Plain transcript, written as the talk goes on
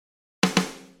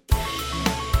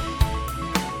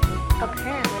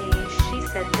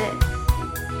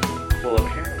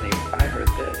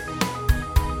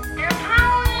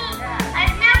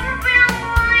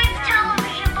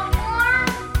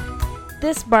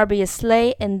This Barbie is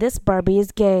slay and this Barbie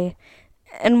is gay.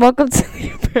 And welcome to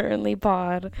the Apparently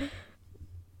Pod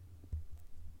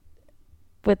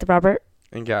with Robert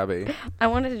and Gabby. I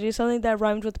wanted to do something that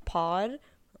rhymed with pod.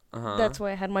 Uh-huh. That's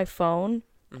why I had my phone.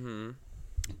 Mm-hmm.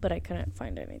 But I couldn't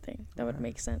find anything that would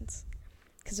make sense.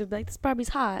 Because it would be like, this Barbie's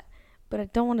hot. But I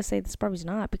don't want to say this Barbie's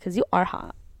not because you are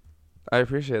hot. I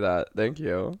appreciate that. Thank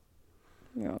you.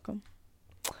 You're welcome.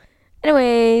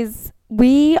 Anyways,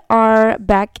 we are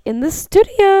back in the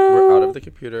studio. We're out of the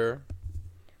computer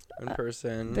in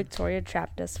person. Victoria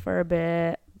trapped us for a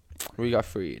bit. We got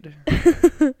freed.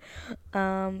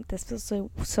 This feels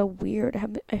so weird.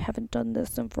 I haven't done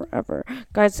this in forever.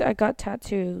 Guys, I got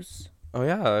tattoos. Oh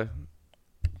yeah.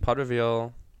 Pod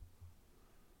reveal.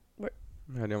 Where?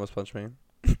 Yeah, you almost punched me.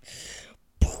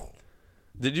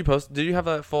 Did you have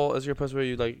a full as your post where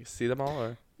you like see them all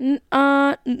or?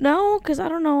 No, because I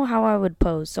don't know how I would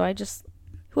pose. So I just,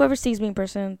 whoever sees me in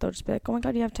person, they'll just be like, oh my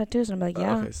god, you have tattoos. And I'm like,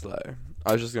 yeah. Okay, slay.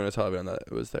 I was just gonna tell everyone that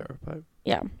it was there, but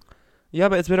yeah. Yeah,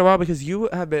 but it's been a while because you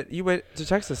went to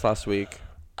Texas last week.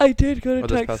 I did go to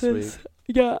This Texas. past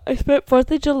week. Yeah, I spent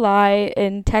 4th of July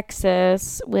in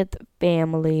Texas with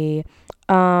family.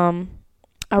 I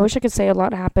wish I could say a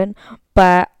lot happened,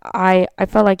 but I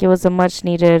felt like it was a much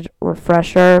needed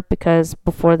refresher because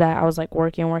before that I was like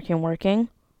working,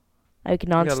 like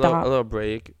nonstop. Yeah, a little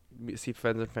break, see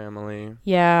friends and family.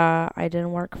 Yeah, I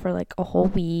didn't work for like a whole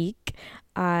week.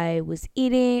 I was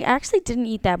eating. I actually didn't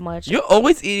eat that much. You're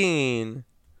always eating.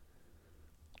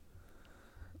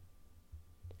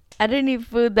 I didn't eat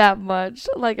food that much.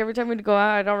 Like every time we'd go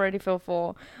out, I'd already feel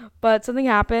full. But something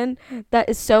happened that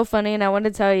is so funny, and I want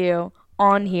to tell you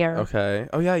on here. Okay.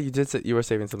 Oh yeah, you did say you were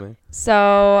saving something.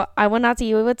 So I went out to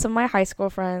eat with some of my high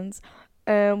school friends,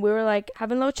 and we were like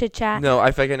having a little chit chat. No,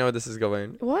 I think I know where this is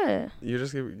going. What? You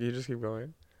just keep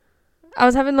going. I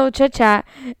was having a little chit chat,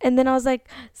 and then I was like,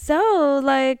 "So,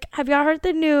 like, have y'all heard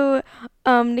the new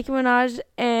Nicki Minaj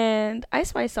and Ice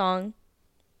Spice song?"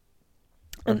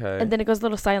 Okay. And then it goes a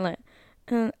little silent,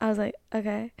 and I was like,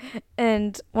 "Okay."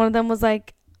 And one of them was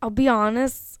like, "I'll be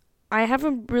honest, I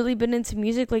haven't really been into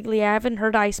music lately. I haven't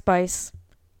heard Ice Spice."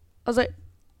 I was like,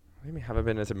 What do you mean haven't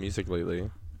been into music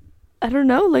lately? I don't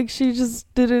know. Like, she just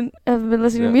haven't been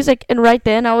listening to music. And right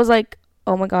then, I was like,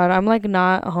 oh my god, I'm like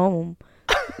not home.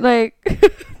 Like,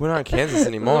 we're not in Kansas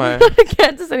anymore. We're not in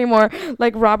Kansas anymore.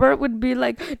 Like, Robert would be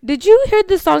like, did you hear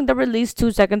the song that released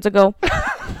 2 seconds ago?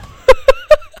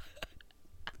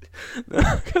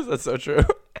 Because that's so true.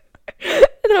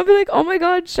 And I'll be like, oh my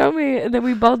god, show me. And then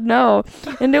we both know.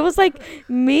 And it was like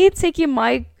me taking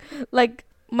my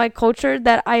culture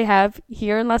that I have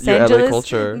here in Los Angeles. LA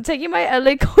culture. Taking my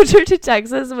LA culture to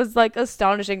Texas was like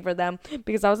astonishing for them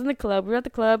because I was in the club. We were at the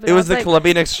club. It was the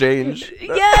Colombian exchange.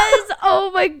 Yes.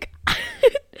 Oh my god.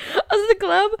 I was in the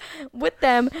club with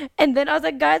them, and then I was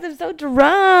like, guys, I'm so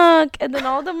drunk. And then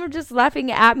all of them were just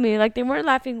laughing at me. Like, they weren't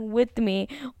laughing with me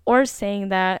or saying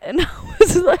that. And I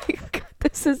was like,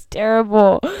 this is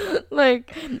terrible.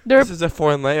 Like, this is a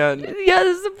foreign land. Yeah,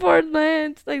 this is a foreign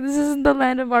land. Like, this isn't the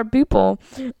land of our people.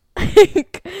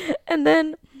 And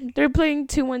then they're playing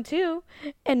 212,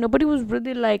 and nobody was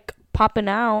really like popping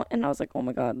out. And I was like, oh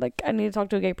my god, like, I need to talk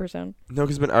to a gay person. No,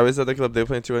 because when I was at the club, they were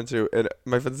playing 212, and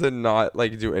my friends did not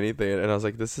like do anything. And I was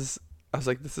like, this is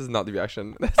not the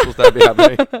reaction that's supposed to be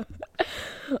happening.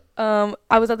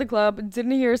 I was at the club,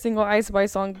 didn't hear a single Ice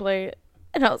Spice song play,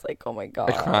 and I was like, oh my god,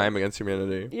 a crime against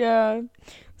humanity. Yeah.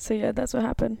 So yeah, that's what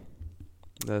happened.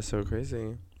 That's so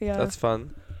crazy. Yeah. That's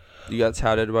fun. You got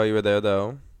touted while you were there,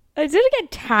 though. I didn't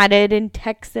get tatted in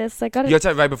Texas. You got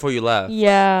touted right before you left.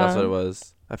 Yeah. That's what it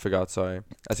was. I forgot. Sorry.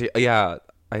 I see. Yeah,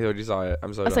 I already saw it.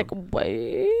 I'm sorry. I was like,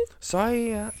 wait.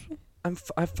 Sorry. I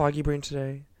have foggy brain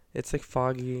today. It's like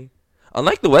foggy.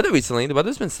 Unlike the weather recently, the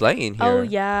weather's been slaying here. Oh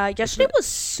yeah, yesterday was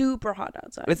super hot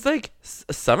outside. It's like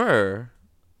summer.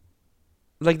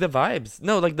 Like the vibes.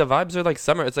 No, like the vibes are like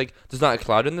summer. It's like there's not a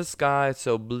cloud in the sky. It's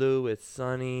so blue. It's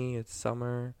sunny. It's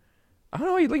summer. I don't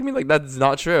know why you look at me like that's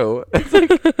not true. It's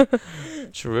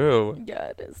like true. Yeah,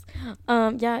 it is.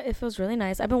 Yeah, it feels really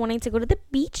nice. I've been wanting to go to the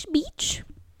beach.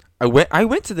 I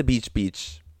went to the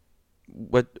beach.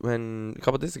 When a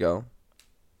couple days ago.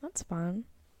 That's fun.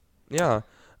 Yeah.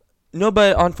 No,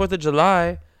 but on 4th of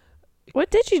July. What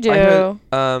did you do?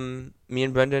 Me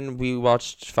and Brendan, we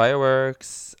watched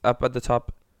fireworks up at the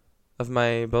top of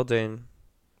my building.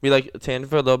 We like tanned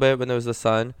for a little bit when there was the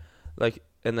sun, like.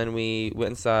 And then we went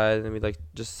inside and we like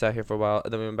just sat here for a while.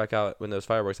 And then we went back out when there was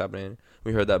fireworks happening.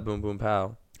 We heard that boom, boom,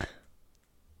 pow.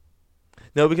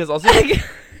 No, because also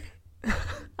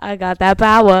I got that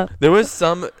power. There was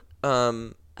some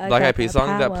Black Eyed Peas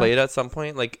song that played at some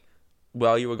point, like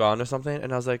while you were gone or something,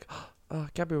 and I was like, oh,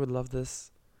 Gabby would love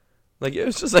this. Like, it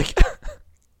was just like,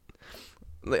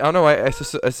 like I don't know why I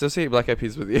associate Black Eyed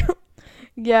Peas with you.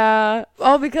 Yeah.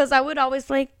 Oh, because I would always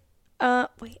like,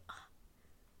 wait,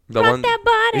 The rock one,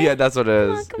 that body. yeah, that's what it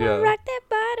Come on, is. come Yeah, on, rock that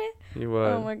body. you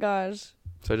would. Oh my gosh.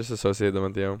 So I just associate them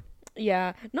with you.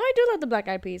 Yeah. No, I do love the Black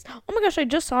Eyed Peas. Oh my gosh, I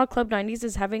just saw Club 90s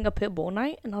is having a Pitbull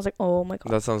night, and I was like, oh my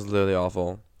god. That sounds literally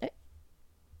awful. Eh.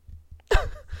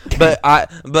 but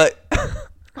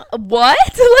What?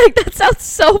 Like, that sounds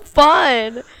so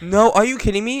fun. no, are you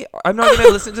kidding me? I'm not gonna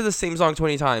listen to the same song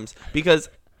 20 times because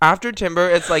after Timber,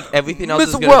 it's like everything else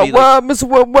is gonna be like. Mr.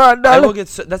 Worldwide, I will get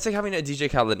that's like having a DJ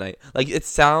Khaled night. Like, it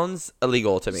sounds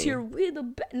illegal to me. So you're really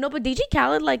no, but DJ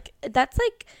Khaled, like, that's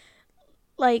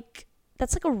like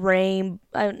that's like a rain.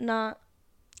 Not.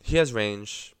 He has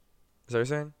range. Is that what you're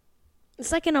saying?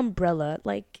 It's like an umbrella,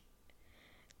 like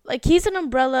he's an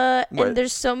umbrella, What? and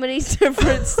there's so many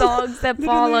different songs that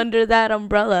fall under that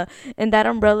umbrella, and that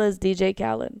umbrella is DJ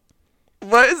Khaled.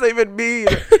 What does that even mean?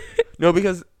 No,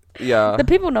 because The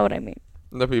people know what I mean.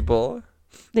 the people.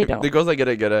 They don't. The girls that get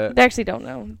it, get it. They actually don't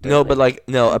know. They're No, but like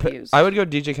no, confused. I would go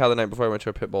DJ Khaled night before I went to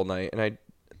a Pitbull night, and I,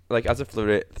 like, as a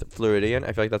Floridian,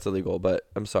 I feel like that's illegal. But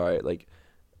I'm sorry, like,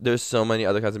 there's so many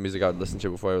other kinds of music I would listen to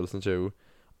before I would listen to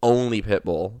only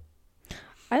Pitbull.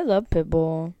 I love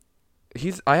Pitbull.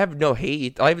 I have no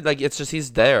hate. It's just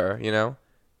he's there, you know.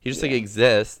 He just like Yeah.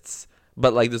 exists,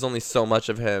 but like there's only so much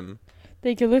of him.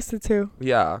 They can listen to.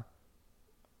 Yeah.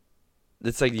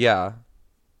 It's like, yeah.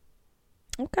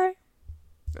 Okay.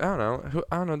 I don't know.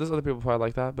 I don't know. There's other people probably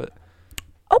like that, but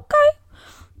Okay.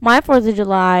 My 4th of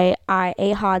July, I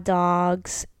ate hot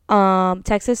dogs.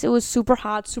 Texas, it was super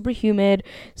hot, super humid.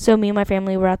 So me and my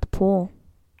family were at the pool.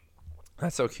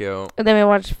 that's so cute. And then we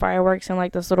watched fireworks in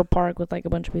like this little park with like a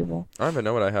bunch of people. I don't even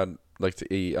know what I had like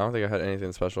to eat. I don't think I had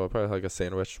anything special. I probably had like a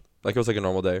sandwich. Like, it was like a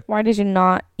normal day. Why did you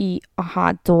not eat a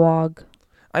hot dog?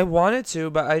 I wanted to,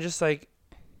 but I just like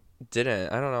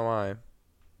didn't. I don't know why.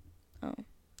 Oh.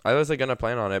 I was like gonna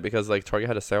plan on it because like Target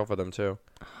had a sale for them too.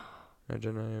 I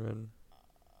didn't even.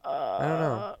 I don't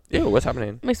know. Ew, what's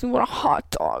happening? Makes me want a hot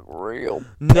dog real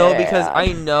No, because bad.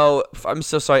 I know. I'm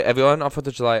so sorry, everyone. On 4th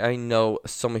of July, I know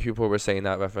so many people were saying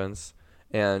that reference,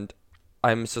 and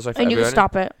I'm so sorry for And you everyone. can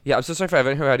stop it. Yeah, I'm so sorry for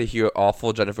everyone who had to hear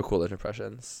awful Jennifer Coolidge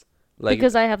impressions. Like,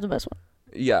 Because I have the best one.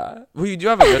 yeah, well, you do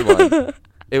have a good one.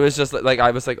 It was just like I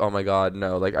was like, oh my god,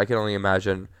 no! Like, I can only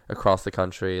imagine across the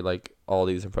country like all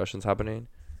these impressions happening.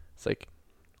 It's like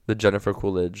the Jennifer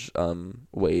Coolidge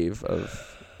wave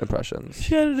of impressions.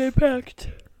 She had an impact.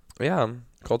 Yeah,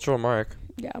 cultural mark.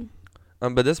 Yeah.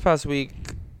 But this past week,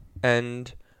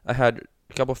 and I had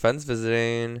a couple friends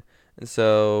visiting, and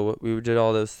so we did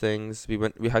all those things.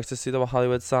 We hiked to see the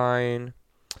Hollywood sign.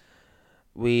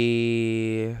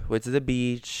 We went to the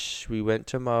beach. We went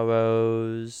to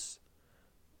Morrow's.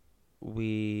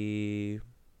 We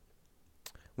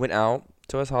went out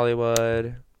to West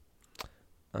Hollywood.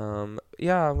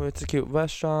 Yeah, we went to cute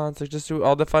restaurants. Like, just do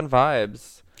all the fun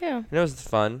vibes. Yeah. And it was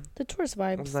fun. The tourist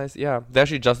It was vibes. nice. Yeah, they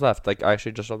actually just left. Like, I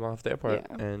actually just dropped them off at the airport,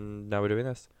 Yeah. and now we're doing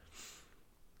this.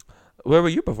 Where were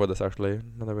you before this, actually?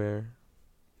 Another way.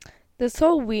 This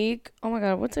whole week. Oh my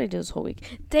god, what did I do this whole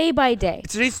week? Day by day.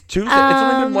 Today's Tuesday. It's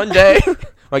only been one day.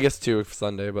 Well, I guess 2 for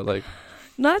Sunday, but like.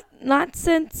 Not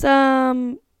since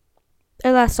I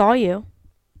last saw you.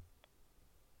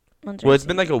 Well, it's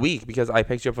been like a week because I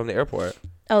picked you up from the airport.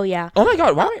 Oh yeah. Oh my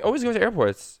god, why am I always going to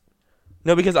airports?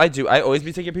 No, because I do. I always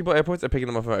be taking people to airports and picking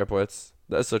them up from airports.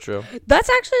 That's so true. That's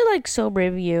actually like so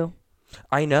brave of you.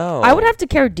 I know. I would have to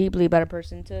care deeply about a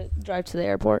person to drive to the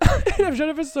airport. I've done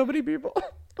it for so many people.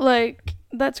 Like,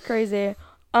 that's crazy.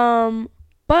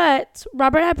 But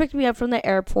Robert had picked me up from the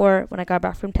airport when I got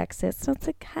back from Texas. So it's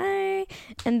like, hi.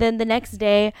 And then the next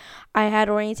day I had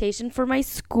orientation for my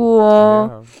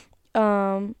school.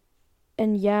 Yeah.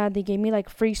 And yeah, they gave me like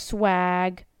free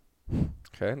swag.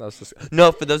 Okay, that's just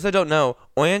no. For those that don't know,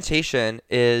 orientation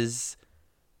is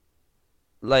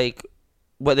like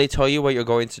what they tell you what you're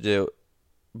going to do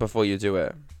before you do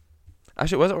it.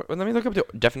 Actually, let me look up the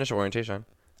definition of orientation.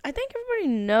 I think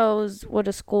everybody knows what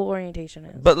a school orientation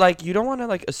is. But like, you don't want to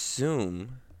like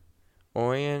assume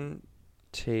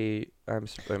orientate.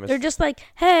 They're just like,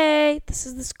 hey, this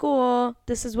is the school.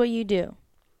 This is what you do.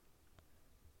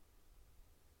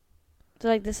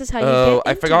 They're like, this is how you get Oh, into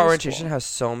I forgot the orientation school. has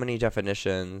so many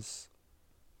definitions.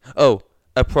 Oh,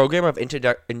 a program of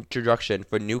introduction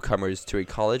for newcomers to a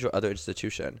college or other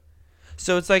institution.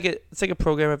 So it's like a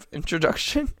program of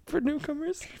introduction for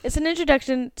newcomers. It's an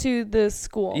introduction to the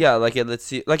school. Yeah, like it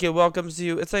lets you, like it welcomes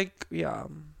you. It's like, yeah.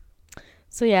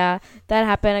 So yeah, that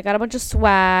happened. I got a bunch of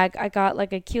swag. I got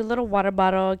like a cute little water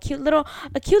bottle, a cute little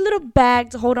bag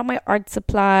to hold all my art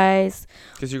supplies.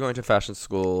 Because you're going to fashion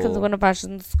school. Because I'm going to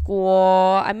fashion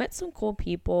school. I met some cool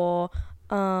people.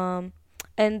 And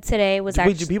today was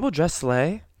Wait, do people dress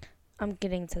slay? I'm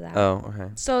getting to that. Oh,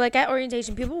 okay. So like at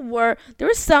orientation, there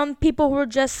were some people who were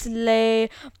just slay,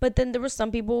 but then there were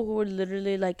some people who were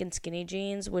literally like in skinny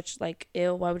jeans, which like,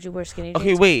 ew, why would you wear skinny jeans?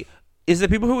 Okay, wait. Is the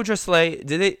people who were dress slay,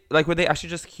 were they actually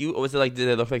just cute, or was it like, did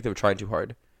they look like they were trying too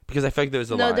hard? Because I feel like there was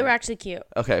a line. No, they were actually cute.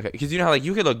 Okay. Because you know how like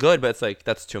you could look good, but it's like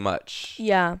that's too much.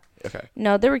 Yeah. Okay.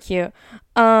 No, they were cute.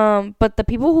 But the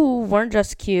people who weren't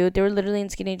just cute, they were literally in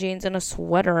skinny jeans and a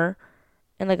sweater,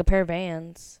 and like a pair of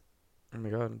Vans. Oh my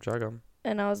god, drag 'em.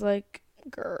 And I was like,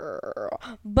 girl.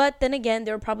 But then again,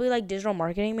 they were probably like digital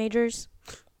marketing majors.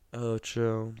 Oh,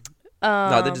 true.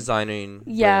 Not the designing.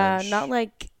 Yeah, branch. not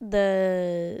like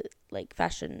the like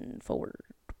fashion forward.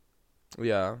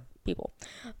 Yeah. People.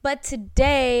 But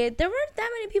today, there weren't that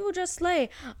many people just slay.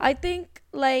 I think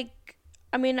I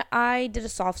did a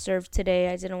soft serve today.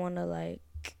 I didn't want to like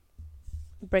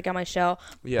break out my shell.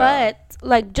 Yeah. But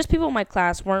like just people in my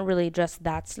class weren't really just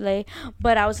that slay.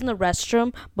 But I was in the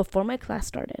restroom before my class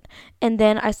started. And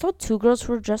then I saw two girls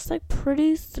who were just like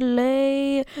pretty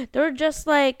slay. They were just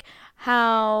like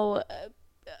how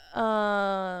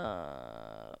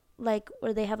like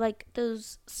where they have like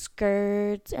those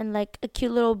skirts and like a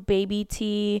cute little baby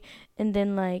tee and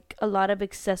then like a lot of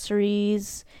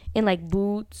accessories and like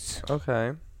boots.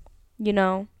 Okay. You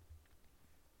know,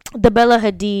 the Bella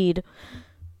Hadid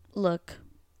look.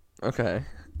 Okay.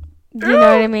 You know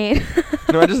what I mean?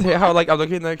 No, I just hate how like I'm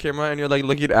looking at the camera and you're like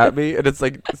looking at me and it's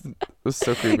like it's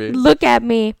so creepy. Look at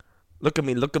me. Look at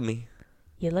me.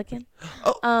 You looking?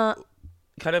 Oh.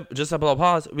 Kind of just a little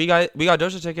pause. We got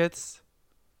Doja tickets.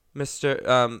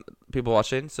 Mr. People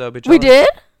watching, so be We did?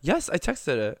 Yes, I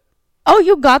texted it. Oh,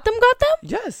 you got them?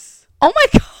 Yes. Oh my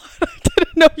god, I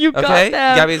didn't know you got them. Okay,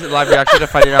 Gabby's live reaction to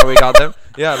finding out we got them.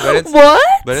 Yeah,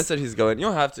 Brennan said he's going. You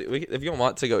don't have to. If you don't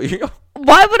want to go, you go.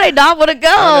 Why would I not want to go?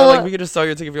 I don't know, like we could just sell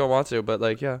your ticket if you don't want to, but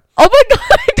like yeah. Oh my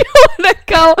god, I do want to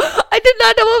go. I did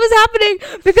not know what was happening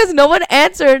because no one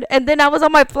answered, and then I was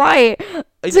on my flight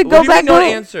to go back home. No one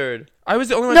answered. I was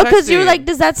the only one. No, because you were like,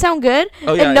 "Does that sound good?"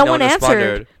 Oh yeah, and no one answered.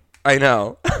 Responded. I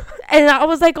know. And I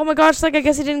was like, "Oh my gosh!" Like I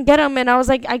guess he didn't get them, and I was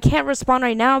like, "I can't respond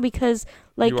right now because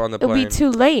like it'll be too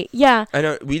late." Yeah. I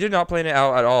know we did not plan it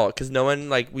out at all because no one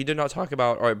like we did not talk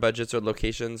about our budgets or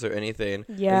locations or anything.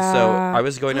 Yeah. And so I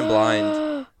was going in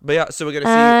blind. But yeah, so we're gonna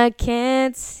see. I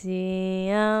can't see,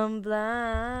 I'm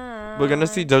blind. We're gonna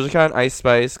see Doja Cat and Ice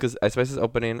Spice because Ice Spice is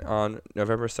opening on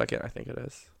November 2nd, I think it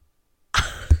is.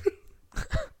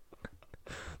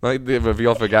 Like the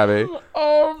reveal for Gabby.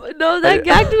 Oh no, that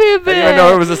gagged me a bit. I didn't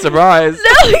know it was a surprise.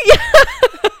 No,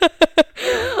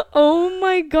 yeah. Oh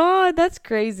my god, that's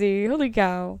crazy! Holy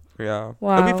cow! Yeah.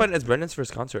 Wow. It'll be fun. It's Brendan's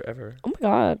first concert ever. Oh my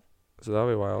god. So that'll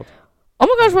be wild. Oh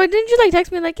my gosh, why didn't you like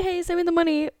text me like, hey, send me the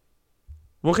money?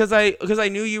 Well, cause I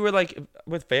knew you were like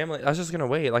with family. I was just gonna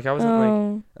wait. Like I wasn't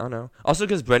like I don't know. Also,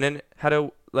 cause Brendan had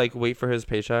to like wait for his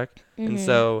paycheck, and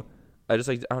so I just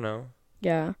like I don't know.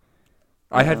 Yeah.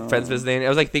 I had friends visiting. It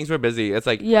was like things were busy. It's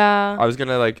like yeah. I was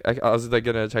gonna like I was like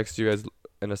gonna text you guys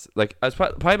in a like I was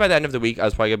probably by the end of the week I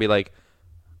was probably gonna be like,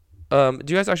 do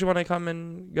you guys actually want to come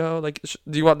and go? Like,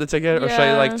 do you want the ticket or should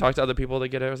I like talk to other people to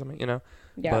get it or something? You know.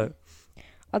 Yeah. But,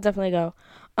 I'll definitely go.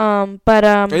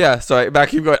 Yeah. Sorry. Back.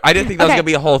 Keep going. I didn't think that was gonna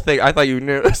be a whole thing. I thought you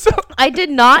knew. So. I did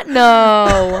not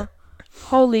know.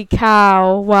 Holy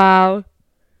cow! Wow.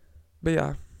 But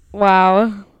yeah.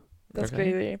 Wow. That's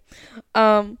crazy.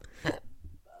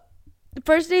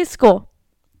 First day of school.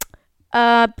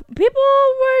 People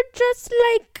were just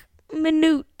like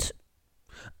minute.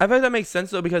 I feel like that makes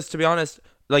sense though because to be honest,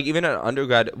 like even at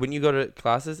undergrad, when you go to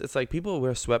classes, it's like people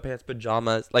wear sweatpants,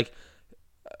 pajamas. Like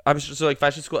I'm sure, so like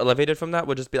fashion school elevated from that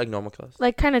would just be like normal clothes.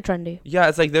 Like kind of trendy. Yeah,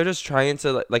 it's like they're just trying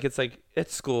to like it's like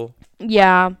it's school.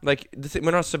 Yeah. Like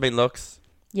we're not stripping looks.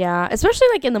 Yeah, especially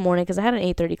like in the morning because I had an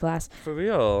 8:30 class. For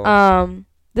real.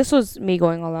 This was me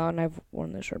going all out, and I've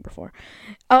worn this shirt before.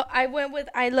 Oh, I went with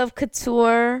I Love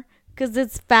Couture because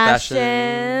it's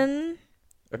fashion.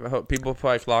 I hope people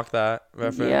probably flock that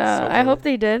reference. Yeah, hopefully. I hope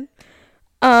they did.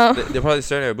 They're probably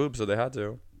staring at their boobs, so they had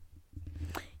to.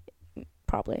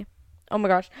 Probably. Oh my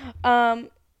gosh.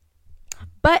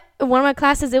 But in one of my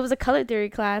classes, it was a color theory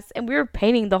class, and we were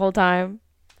painting the whole time.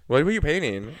 What were you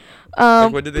painting?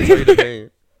 Like, what did they tell you to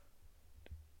paint?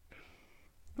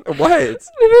 What?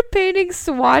 We were painting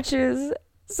swatches.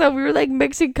 So we were like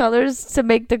mixing colors to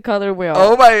make the color wheel.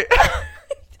 Oh my.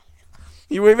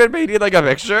 You even painted like a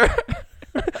picture?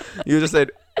 You just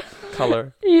said,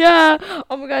 color. Yeah.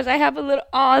 Oh my gosh, I have a little.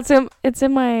 Oh, it's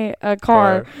in my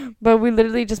car. But we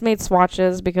literally just made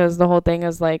swatches because the whole thing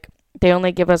is like they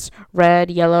only give us red,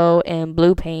 yellow, and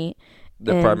blue paint.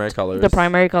 The primary colors. The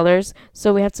primary colors.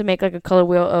 So we have to make like a color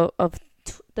wheel of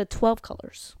the 12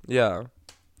 colors. Yeah.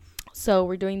 So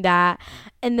we're doing that.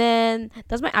 And then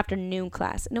that was my afternoon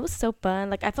class. And it was so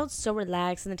fun. Like I felt so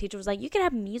relaxed. And the teacher was like, you can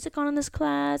have music on in this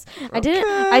class. I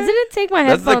didn't take my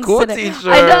headphones. That's the cool today.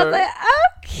 teacher. I know. I was like,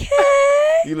 okay.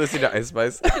 You listen to Ice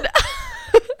Spice.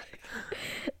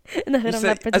 In the hood of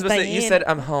my Princess Diane. You said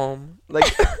I'm home.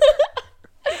 Like.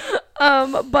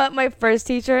 But my first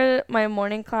teacher, my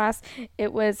morning class,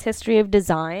 it was history of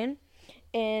design.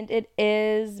 And it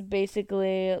is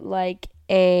basically like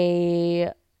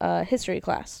a history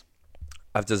class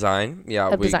of design.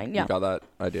 Yeah, we got that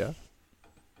idea.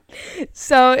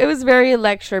 So it was very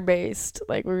lecture based.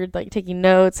 Like we were like taking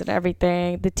notes and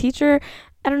everything. The teacher,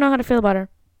 I don't know how to feel about her.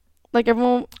 Like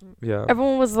everyone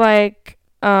was like,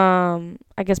 I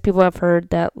guess people have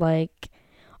heard that like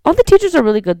all the teachers are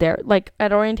really good there. Like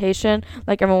at orientation,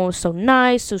 like everyone was so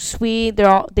nice, so sweet.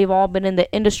 They've all been in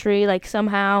the industry like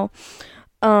somehow.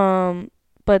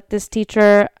 But this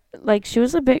teacher, like she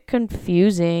was a bit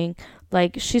confusing.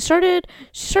 Like she started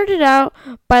out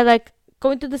by like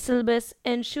going through the syllabus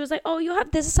and she was like, oh, you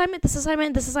have this assignment, this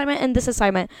assignment, this assignment, and this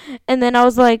assignment. And then I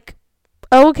was like,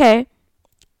 oh, okay.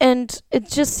 And it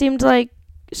just seemed like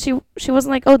she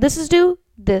wasn't like, oh, this is due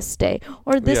this day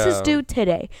or this is due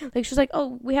today. Like she was like,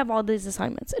 oh, we have all these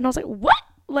assignments. And I was like, what?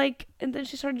 Like, and then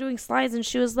she started doing slides and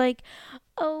she was like,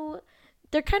 oh,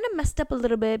 they're kind of messed up a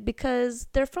little bit because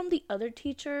they're from the other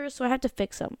teacher, so I had to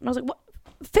fix them. And I was like, what?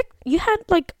 You had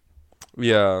like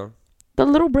the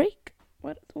little break?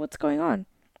 What's going on?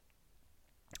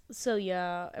 So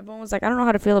yeah, everyone was like, I don't know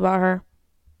how to feel about her.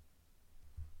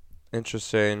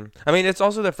 Interesting. I mean, it's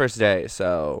also the first day,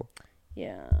 so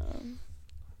yeah.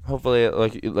 Hopefully,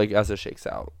 like as it shakes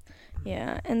out.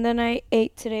 Yeah, and then I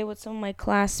ate today with some of my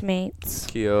classmates.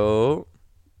 Cute.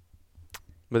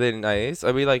 Were they nice?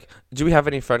 Are we like? Do we have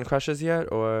any friend crushes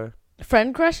yet, or?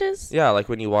 Friend crushes? Yeah, like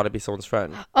when you want to be someone's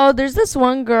friend. Oh, there's this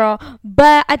one girl,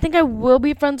 but I think I will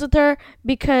be friends with her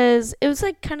because it was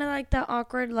like kind of like that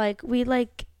awkward, like we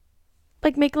like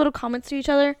make little comments to each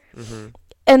other. Mm-hmm.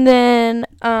 And then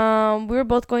we were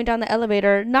both going down the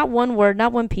elevator, not one word,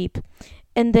 not one peep.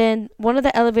 And then one of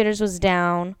the elevators was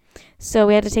down, so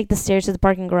we had to take the stairs to the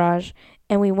parking garage.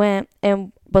 And we went,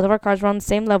 and both of our cars were on the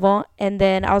same level. And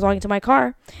then I was walking to my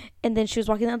car, and then she was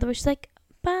walking the other way. She's like,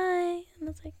 bye. And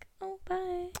I was like, oh,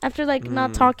 bye. After, like,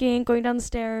 not talking, going down the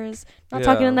stairs, not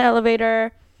talking in the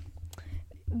elevator.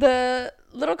 The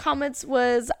little comments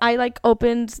was I, like,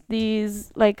 opened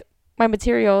these, like, my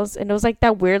materials, and it was, like,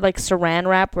 that weird, like, saran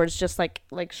wrap where it's just, like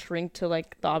shrink to,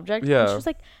 like, the object. Yeah. And she was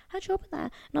like, how'd you open that?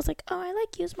 And I was like, oh, I,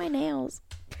 like, use my nails.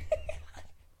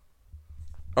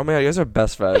 Oh, my God, you guys are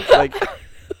best friends. Like...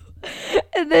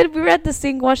 And then we were at the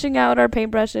sink washing out our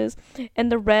paintbrushes,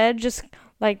 and the red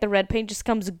paint just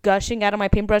comes gushing out of my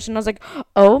paintbrush, and I was like,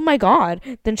 oh my God.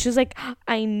 Then she was like,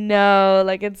 I know,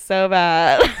 like it's so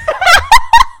bad.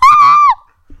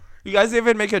 You guys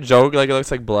even make a joke like it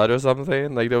looks like blood or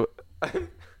something? Like the I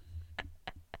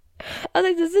was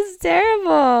like, this is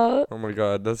terrible. Oh my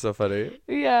God, that's so funny.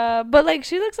 Yeah, but like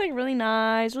she looks like really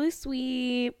nice, really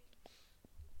sweet.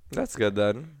 That's good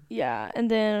then. Yeah,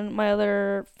 and then my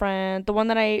other friend, the one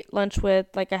that I ate lunch with,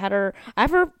 like I have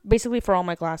her basically for all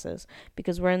my classes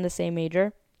because we're in the same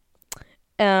major.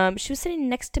 She was sitting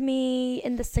next to me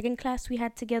in the second class we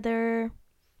had together.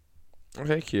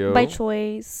 Okay, cute. By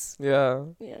choice. Yeah.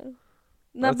 Yeah.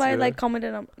 Not by like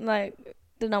common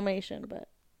denomination, but.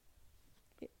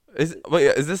 Is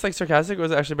this like sarcastic or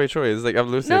is it actually by choice? Like I'm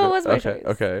lucid. No, it was by choice.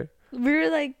 Okay. We were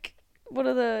like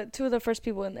two of the first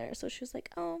people in there, so she was like,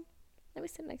 "Oh, let me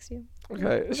sit next to you."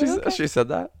 Okay. She said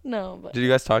that? No, but. Did you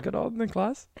guys talk at all in the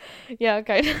class? Yeah,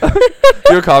 kind of.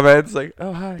 Your comments like,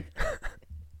 "Oh, hi."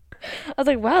 I was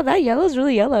like, "Wow, that yellow's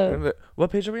really yellow."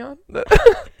 What page are we on? No,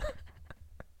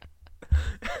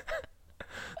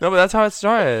 but that's how it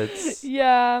starts.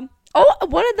 Yeah. Oh,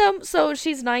 one of them. So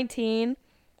she's 19,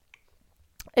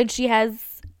 and she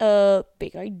has a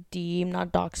big ID. I'm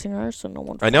not doxing her, so no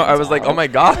one. I know. I was like, oh my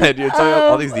God, you're telling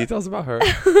all these details about her.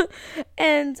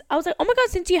 And I was like, oh my God,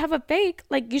 since you have a fake,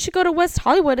 like you should go to West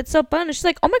Hollywood. It's so fun. And she's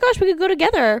like, oh my gosh, we could go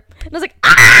together. And I was like,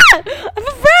 I'm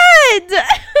a friend.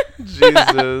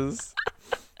 Jesus.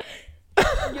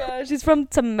 Yeah, she's from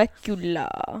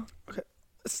Temecula. Okay.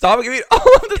 Stop giving me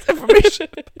all of this information.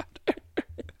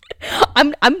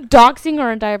 I'm doxing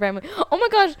her entire family. Oh my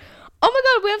God,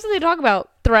 we have something to talk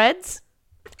about. Threads.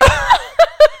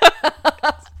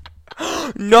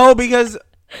 No, because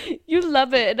You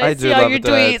love it, and I I see do all love your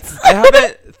threads. tweets. I haven't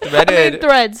I mean, threaded.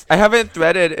 threads. I haven't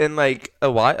threaded in like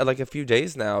a while, like a few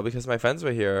days now, because my friends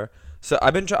were here. So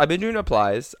I've been doing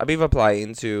replies. I've been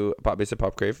replying to Pop Basic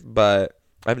Pop Crave, but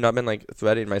I've not been like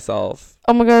threading myself.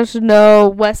 Oh my gosh, no.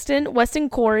 Weston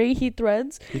Corey, he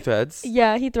threads. He threads.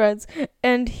 Yeah, he threads.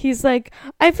 And he's like,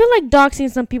 I feel like doxing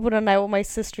some people tonight with my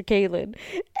sister Caitlyn.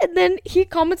 And then he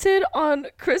commented on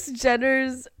Kris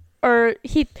Jenner's, or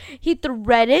he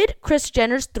threaded Kris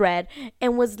Jenner's thread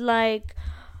and was like,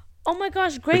 oh my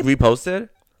gosh, great. Like reposted?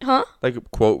 Huh? Like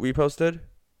quote reposted?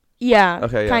 Yeah,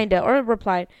 Okay, yeah. kinda, or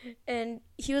replied. And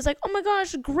he was like, oh my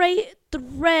gosh, great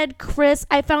thread, Chris.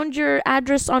 I found your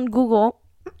address on Google.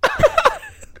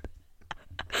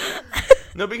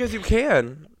 No, because you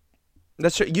can.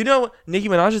 That's true. You know, Nicki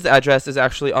Minaj's address is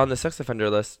actually on the sex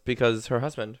offender list because her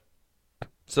husband.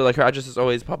 So like her address is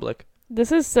always public.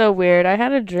 This is so weird. I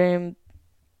had a dream.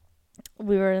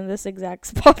 We were in this exact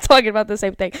spot talking about the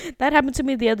same thing. That happened to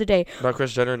me the other day. About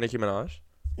Kris Jenner and Nicki Minaj?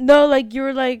 No, like you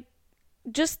were like,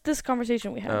 just this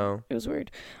conversation we had. Oh. It was weird.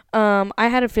 I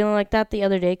had a feeling like that the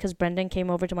other day because Brendan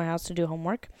came over to my house to do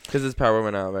homework. Because his power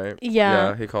went out, right? Yeah.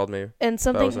 Yeah, he called me. And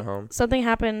But I wasn't home. something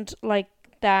happened like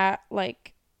that.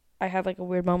 Like I had like a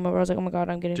weird moment where I was like, oh my god,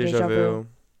 I'm getting deja vu.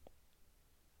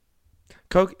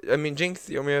 Coke. I mean, Jinx,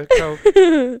 you owe me a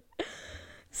Coke.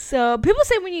 So people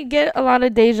say when you get a lot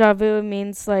of deja vu, it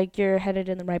means like you're headed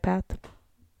in the right path.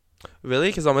 Really?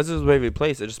 Because on Wizard's Way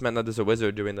Replaced, it just meant that there's a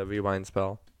wizard doing the rewind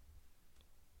spell.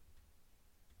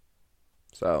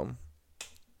 So,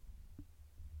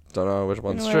 don't know which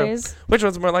one's true. Which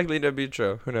one's more likely to be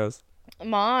true? Who knows?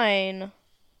 Mine.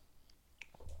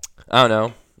 I don't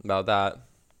know about that.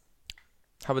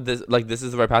 How about this? Like, this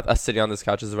is the right path? Us sitting on this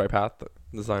couch is the right path?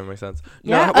 This doesn't even make sense.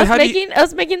 Yeah, No,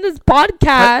 us making this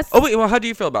podcast. How do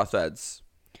you feel about threads?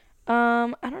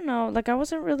 I don't know. Like, I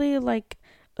wasn't really, like,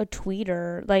 a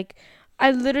tweeter. Like,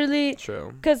 I literally...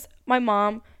 True. Because my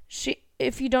mom,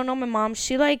 if you don't know my mom,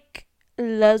 she, like,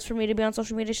 loves for me to be on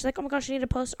social media. She's like, oh, my gosh, you need to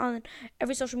post on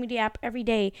every social media app every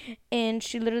day. And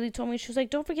she literally told me, she was like,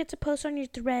 don't forget to post on your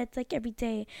threads, like, every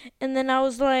day. And then I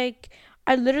was like,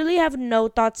 I literally have no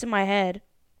thoughts in my head.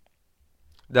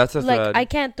 That's a thread. Like, I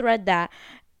can't thread that.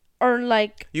 Or,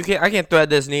 like... I can't thread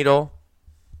this needle.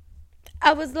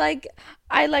 I was like,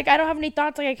 I don't have any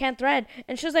thoughts, like I can't thread.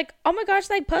 And she was like, oh my gosh,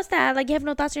 like post that, like you have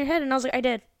no thoughts in your head. And I was like, I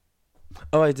did.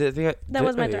 Oh, I did. That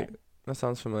was my thread. That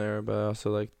sounds familiar, but I also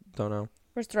like don't know.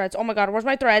 Where's threads? Oh my god, where's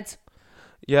my threads?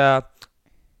 Yeah,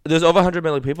 there's over 100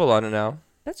 million people on it now.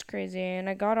 That's crazy. And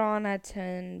I got on at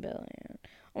 10 billion.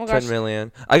 Oh my gosh. 10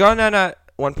 million. I got on at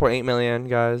 1.8 million,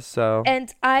 guys. So.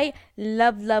 And I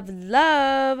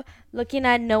love looking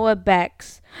at Noah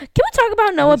Beck's. Can we talk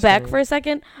about Noah Beck for a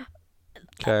second?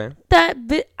 Okay.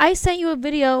 I sent you a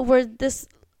video where this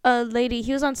lady,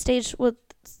 he was on stage with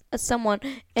someone,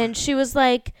 and she was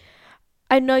like,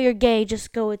 I know you're gay,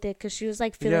 just go with it, because she was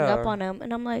like feeling up on him.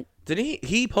 And I'm like, did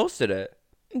he posted it?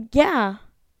 Yeah.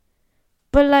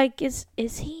 But like, is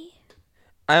he?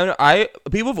 I don't know.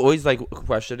 People have always like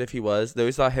questioned if he was. They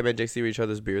always thought him and Dixie were each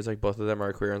other's beers, like both of them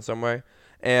are queer in some way.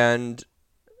 And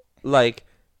like,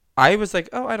 I was like,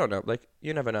 oh, I don't know. Like,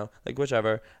 you never know. Like,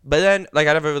 whichever. But then, like,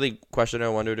 I never really questioned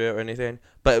or wondered it or anything.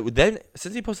 But then,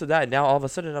 since he posted that, now all of a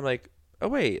sudden, I'm like, oh,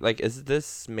 wait. Like, is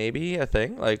this maybe a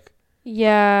thing? Like.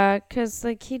 Yeah, because,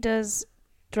 like, he does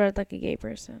thread like a gay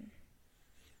person.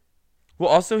 Well,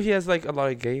 also, he has, like, a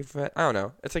lot of gay friends. I don't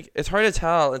know. It's, like, it's hard to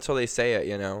tell until they say it,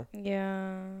 you know?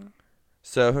 Yeah.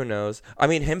 So, who knows? I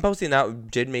mean, him posting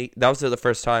that that was the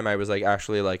first time I was, like,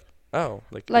 actually, like, oh.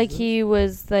 Like, he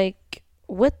was, like...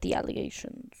 with the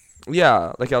allegations.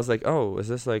 Yeah, like I was like, oh, is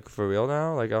this like for real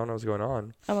now? Like I don't know what's going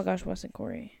on. Oh my gosh, Weston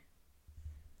Corey.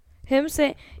 Him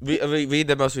saying read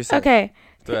the most recent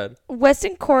thread.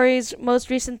 Weston Corey's most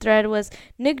recent thread was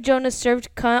Nick Jonas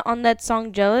served cunt on that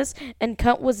song Jealous, and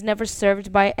cunt was never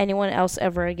served by anyone else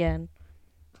ever again.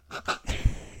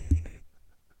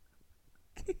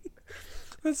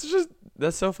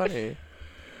 That's so funny.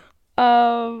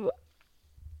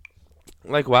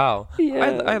 Like, wow.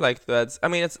 Yeah. I like threads. I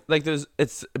mean, it's like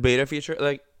it's a beta feature.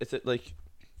 Like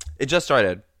it just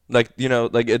started. Like, you know,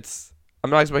 like I'm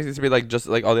not expecting it to be like just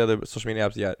like all the other social media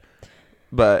apps yet.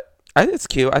 But it's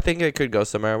cute. I think it could go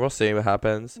somewhere. We'll see what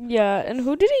happens. Yeah, and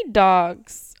who did he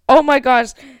dogs? Oh my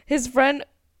gosh, his friend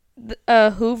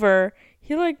Hoover,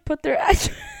 he like put their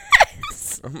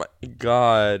address. Oh my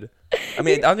god. I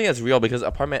mean, I don't think that's real because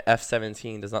apartment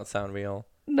F17 does not sound real.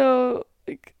 No,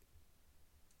 like,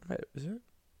 wait, is it?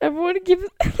 Everyone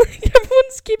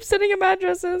keeps sending him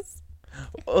addresses.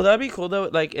 Oh, that'd be cool though.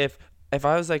 Like if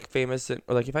I was like famous or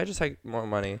like if I just had more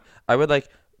money, I would like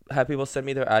have people send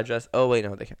me their address. Oh wait,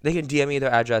 no, they can. They can DM me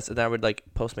their address, and then I would like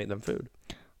Postmate them food.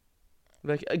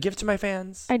 Like a gift to my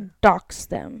fans. I dox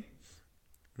them.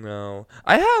 No,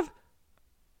 I have.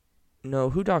 No,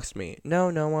 who doxed me? No,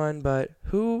 no one. But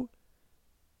who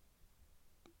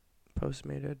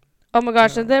Postmated? Oh my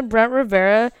gosh! No. And then Brent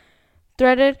Rivera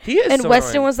threaded, He is and so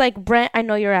Weston annoying. was like, "Brent, I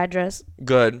know your address."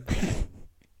 Good.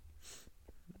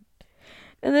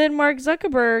 And then Mark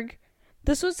Zuckerberg,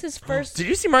 this was his first. Did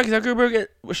you see Mark Zuckerberg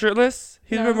shirtless?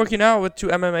 He's No. been working out with 2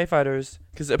 MMA fighters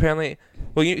because apparently,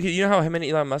 well, you know how him and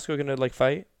Elon Musk are gonna like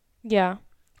fight. Yeah.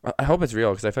 I hope it's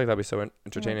real because I feel like that'd be so Like,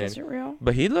 entertaining. is it real?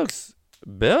 But he looks.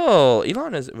 Bill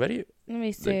Elon is ready. Let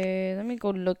me see. Let me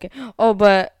go look at. Oh,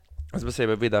 but I was about to say,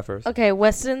 but read that first. okay.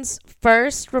 Weston's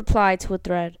first reply to a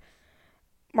thread.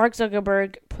 Mark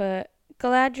Zuckerberg put,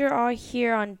 "Glad you're all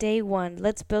here on day one.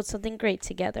 Let's build something great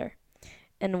together."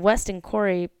 And Weston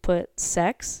Corey put,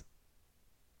 "Sex."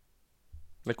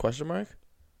 The question mark?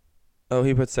 Oh,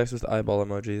 he put sex with eyeball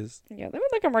emojis. Yeah, let me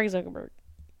look at Mark Zuckerberg.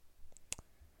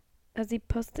 As he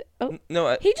posted, oh,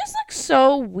 No, he just looks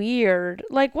so weird.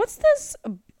 Like, what's this,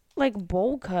 like,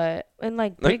 bowl cut and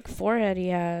like big forehead he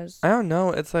has? I don't know.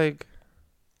 It's like,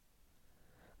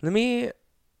 let me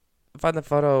find the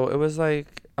photo. It was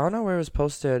like, I don't know where it was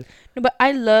posted. No, but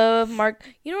I love Mark.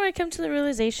 You know when I come to the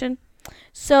realization?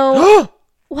 So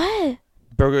what?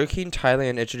 Burger King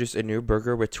Thailand introduced a new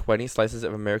burger with 20 slices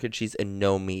of American cheese and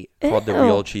no meat called the Ew.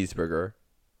 Real Cheeseburger.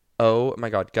 Oh my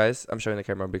god, guys, I'm showing the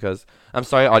camera because I'm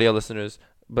sorry, audio listeners,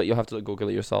 but you'll have to Google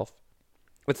it yourself.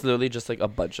 It's literally just like a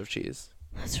bunch of cheese.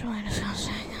 That's really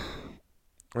disgusting.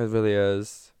 It really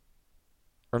is.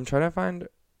 I'm trying to find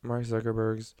Mark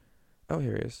Zuckerberg's. Oh,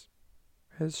 here he is.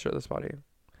 His shirtless body.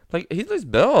 Like, he looks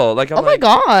Bill. Like, I'm Oh my like,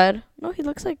 god. No, he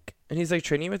looks like. and he's like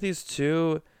training with these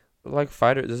two, like,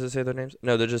 fighters. Does it say their names?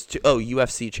 No, they're just two. Oh,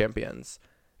 UFC champions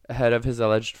ahead of his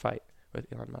alleged fight with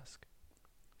Elon Musk.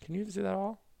 Can you see that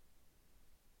all?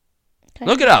 Okay.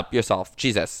 Look it up yourself.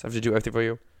 Jesus, I have to do everything for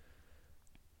you.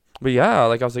 But yeah,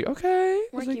 like I was like, okay.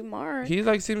 I was Marky like, Mark. he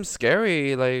like seems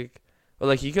scary. Like, but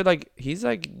like he could like he's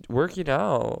like working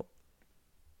out.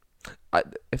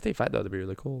 If they fight though, that'd be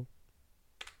really cool.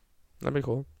 That'd be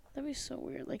cool. That'd be so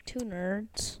weird. Like two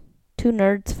nerds. Two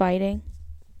nerds fighting.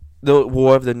 The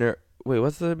War of the Nerd. Wait,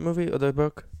 what's the movie or the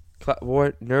book?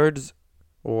 War Nerds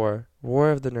War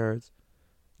of the Nerds.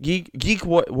 Geek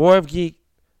War of Geek.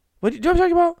 What do you know what I'm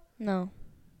talking about? No.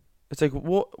 It's like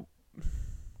War.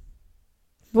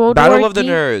 World Battle War of the Geek?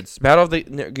 Nerds. Battle of the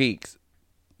Geeks.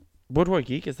 World War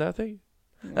Geek, is that a thing?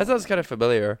 No. That sounds kind of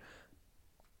familiar.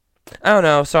 I don't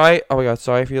know. Sorry. Oh my god.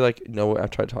 Sorry if you like know what I'm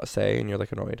trying to say and you're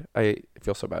like annoyed. I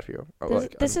feel so bad for you.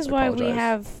 This is why we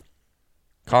have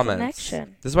comments.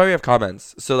 connection. This is why we have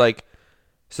comments. So like,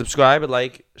 subscribe,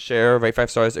 like, share, rate 5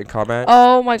 stars, and comment.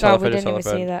 Oh my Tell a god, we friend to didn't tell a even see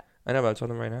friend. that. I know, but I'm telling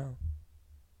them right now.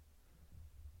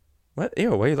 What?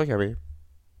 Ew. Why are you looking at me?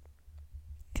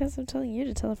 Because I'm telling you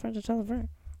to tell a friend to tell a friend.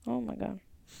 Oh my god.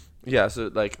 Yeah. So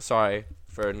like, sorry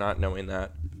for not knowing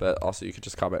that, but also you could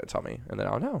just comment and tell me, and then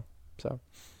I'll know. So.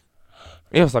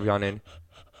 Ew, stop yawning.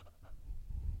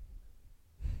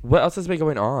 What else has been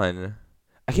going on?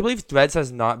 I can't believe Threads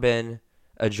has not been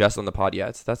addressed on the pod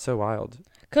yet. That's so wild.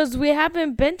 Because we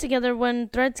haven't been together when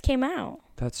Threads came out.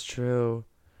 That's true.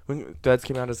 When Threads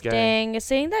came out as gay. Dang,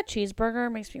 saying that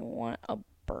cheeseburger makes me want a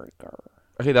burger.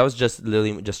 Okay, that was just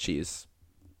literally just cheese.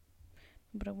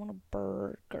 But I want a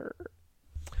burger.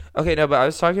 Okay, no, but I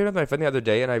was talking with my friend the other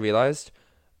day and I realized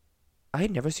I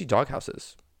never see dog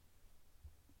houses.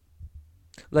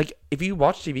 Like, if you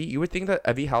watch TV, you would think that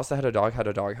every house that had a dog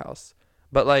house.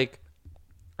 But, like,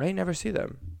 I never see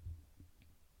them.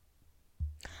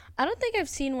 I don't think I've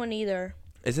seen one either.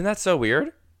 Isn't that so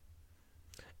weird?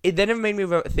 It then made me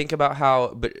think about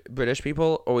how British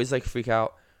people always, like, freak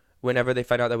out whenever they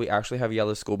find out that we actually have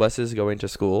yellow school buses going to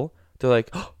school. They're like,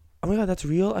 oh my god, that's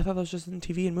real? I thought that was just in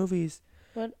TV and movies.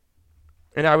 What?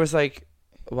 And I was like,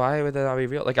 why would that not be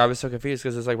real? Like, I was so confused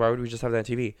because it's like, why would we just have that on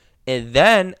TV? And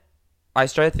then I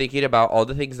started thinking about all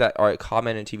the things that are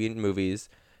common in TV and movies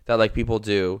that, like, people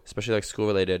do, especially, like,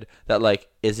 school-related, that, like,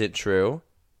 isn't true.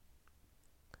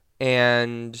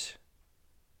 And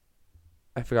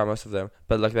I forgot most of them,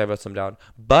 but luckily I wrote some down.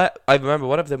 But I remember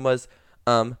one of them was,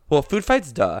 well, food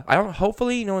fights, duh.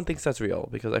 Hopefully no one thinks that's real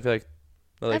because I feel like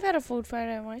I've had a food fight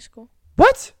at my school.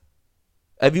 what?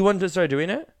 Everyone just started doing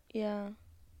it? Yeah.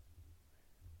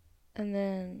 And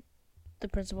then the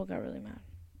principal got really mad.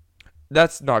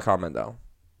 That's not common, though.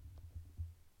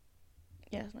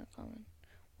 Yeah, it's not common.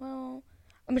 Well,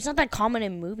 I mean, it's not that common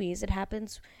in movies. It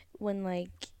happens when, like...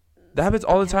 That happens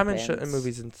all the time in happens.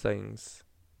 movies and things.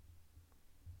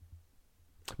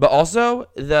 But also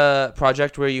the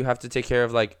project where you have to take care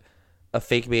of like a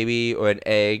fake baby or an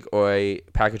egg or a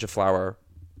package of flour,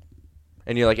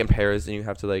 and you're like in pairs and you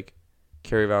have to like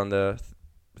carry around the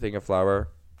thing of flour.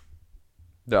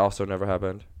 That also never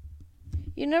happened.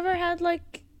 You never had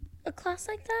like a class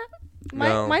like that?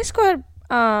 No. My school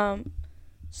had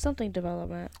something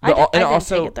development. But I and didn't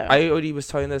also, take it though. I already was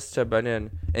telling this to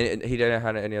Brendan, and he didn't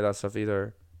have any of that stuff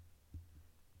either.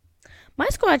 My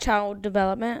school had child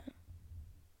development.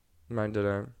 Mine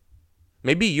didn't.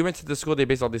 Maybe you went to the school they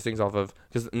base all these things off of,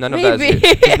 because none Maybe. of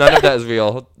that is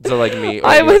real to like me. Or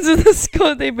I went to the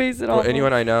school they base it or off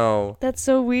anyone of. I know. That's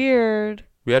so weird.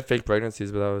 We had fake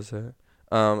pregnancies, but that was it.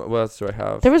 What else do I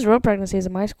have? There was real pregnancies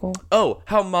in my school. Oh,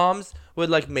 how moms would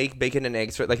like make bacon and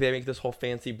eggs for like they make this whole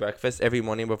fancy breakfast every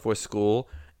morning before school,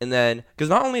 and then because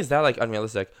not only is that like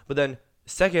unrealistic, but then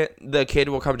second the kid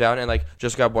will come down and like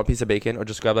just grab one piece of bacon or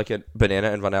just grab like a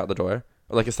banana and run out the door,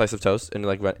 or like a slice of toast and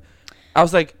like run. I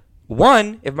was like,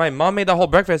 one, if my mom made that whole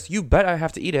breakfast, you bet I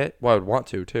have to eat it. Well, I would want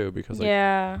to too, because like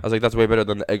Yeah. I was like, that's way better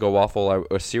than the Eggo waffle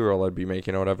or cereal I'd be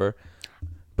making or whatever.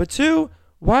 But two,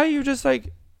 why are you just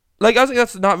like I was like,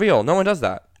 that's not real. No one does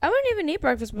that. I wouldn't even eat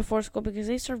breakfast before school because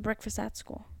they serve breakfast at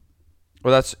school.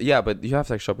 Well, that's yeah, but you have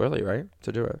to like show up early, right,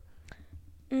 to do it.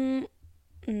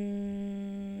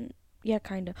 Yeah,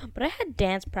 kind of. But I had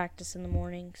dance practice in the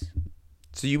mornings.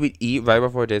 So you would eat right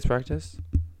before dance practice?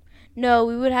 No,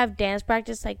 we would have dance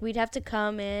practice. Like, we'd have to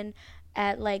come in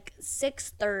at, like,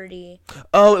 6:30.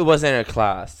 Oh, it wasn't a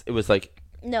class. It was like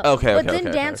No. Okay, But okay, then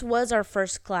okay, dance was our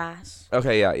first class.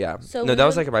 okay, yeah. So no, we that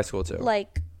was would, like at my school too.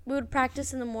 Like, we would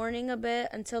practice in the morning a bit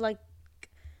until, like,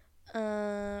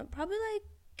 probably, like,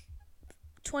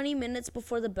 20 minutes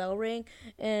before the bell rang.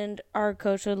 And our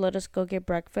coach would let us go get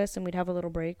breakfast, and we'd have a little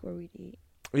break where we'd eat.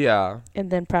 Yeah.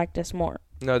 And then practice more.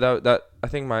 No, that I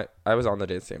think I was on the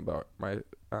dance team, but my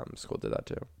school did that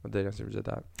too. The dance team did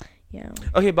that. Yeah.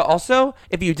 Okay, but also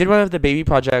if you did one of the baby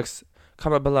projects,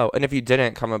 comment below, and if you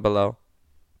didn't, comment below,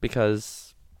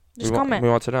 because Just comment. We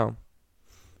want to know.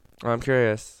 I'm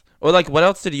curious. Or like, what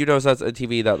else did you notice as a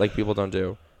TV that like people don't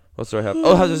do? What do I have?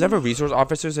 Oh, there's never resource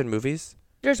officers in movies.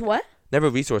 There's what? Never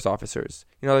resource officers.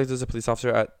 You know, like there's a police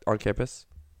officer on campus,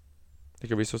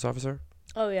 like a resource officer.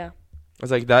 Oh, yeah. I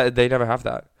was like that. They never have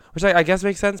that, which I guess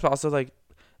makes sense, but also like,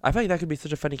 I feel like that could be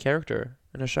such a funny character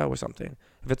in a show or something.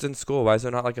 If it's in school, why is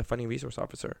there not like a funny resource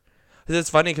officer? Because it's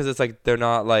funny because it's like they're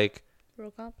not like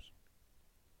Real cops?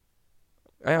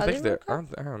 I don't Are think they they're. real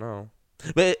cops? I don't know.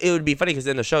 But it would be funny because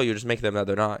in the show you just make them that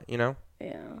they're not. You know.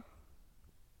 Yeah.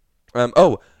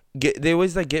 Oh, they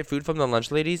always like get food from the lunch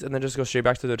ladies and then just go straight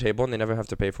back to their table and they never have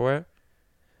to pay for it.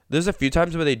 There's a few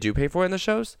times where they do pay for it in the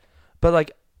shows, but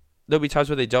like there'll be times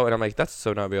where they don't, and I'm like, that's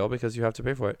so not real because you have to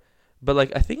pay for it. But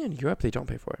like I think in Europe they don't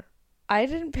pay for it. I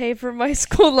didn't pay for my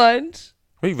school lunch.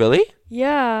 Wait, really?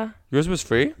 Yeah. Yours was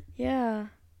free? Yeah.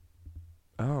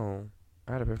 Oh,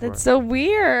 I had to pay for That's it. so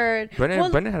weird.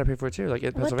 Brendan had to pay for it too, like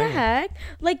in What the Pennsylvania. heck?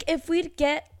 Like if we'd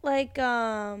get like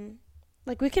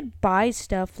we could buy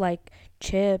stuff like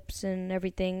chips and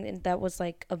everything and that was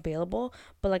like available,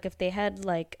 but like if they had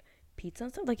like pizza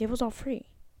and stuff, like it was all free.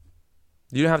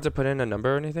 You don't have to put in a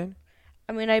number or anything?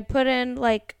 I mean, I put in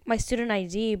like my student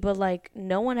ID, but like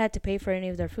no one had to pay for any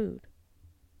of their food.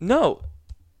 No.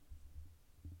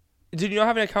 Did you not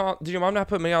have an account? Did your mom not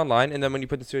put money online, and then when you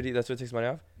put the student ID, that's what takes money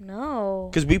off? No.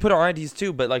 Because we put our IDs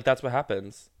too, but like that's what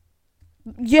happens.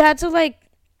 You had to like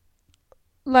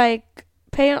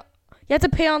pay. You had to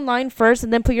pay online first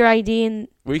and then put your ID in.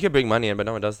 We could bring money in, but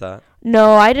no one does that.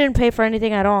 No, I didn't pay for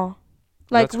anything at all.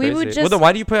 Like That's we crazy. would just Well, then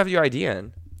why do you put your ID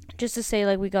in? just to say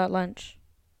like we got lunch.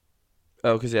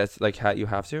 Oh, because yeah, it's like you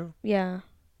have to. Yeah.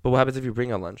 But what happens if you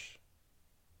bring a lunch?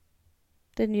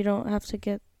 Then you don't have to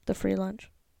get the free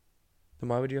lunch. Then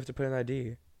why would you have to put an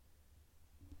ID?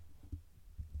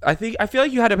 I feel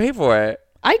like you had to pay for it.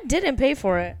 I didn't pay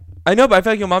for it. I know, but I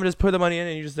feel like your mom just put the money in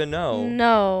and you just didn't know.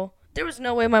 No. There was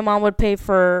no way my mom would pay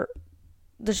for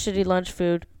the shitty lunch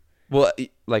food. Well,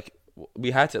 like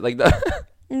we had to, like that.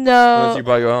 No. Unless you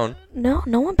brought your own. No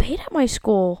one paid at my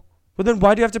school. Well, then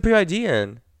why do you have to put your ID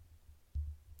in?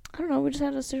 I don't know. We just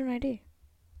had a student ID.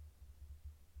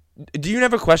 Do you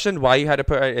never question why you had to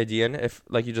put an ID in if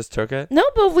like you just took it? No,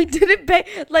 but we didn't pay.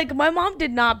 Like my mom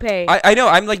did not pay. I know.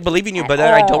 I'm like believing you, At but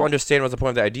then I don't all. understand what's the point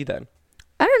of the ID then.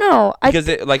 I don't know. Because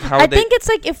it like how I they think it's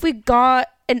like if we got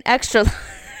an extra lunch.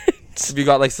 if you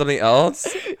got like something else.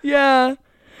 Yeah.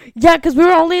 Yeah, because we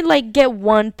were only like get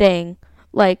one thing.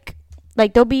 Like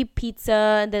there'll be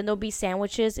pizza and then there'll be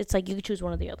sandwiches. It's like you can choose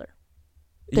one or the other.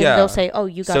 Then Yeah. they'll say, "Oh,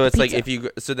 you got." So the it's like pizza. if you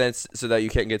so then it's, so that you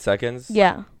can't get seconds.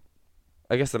 Yeah.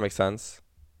 I guess that makes sense.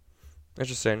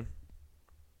 Interesting.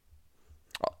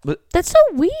 But That's so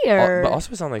weird. but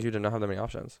also it sounded like you did not have that many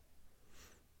options.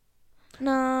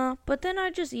 Nah, but then I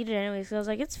just eat it anyways. 'Cause I was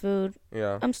like, it's food.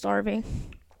 Yeah. I'm starving.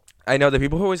 I know the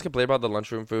people who always complain about the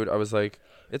lunchroom food. I was like,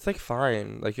 it's like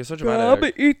fine. Like you're so dramatic. I'm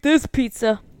gonna eat this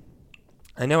pizza.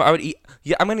 I know. I would eat.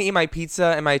 Yeah, I'm gonna eat my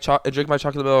pizza and drink my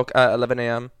chocolate milk at 11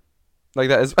 a.m. Like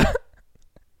that is.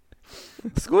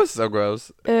 School is so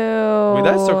gross. Ew. Wait,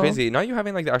 that is so crazy. Now you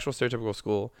having like the actual stereotypical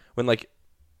school when like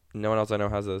no one else I know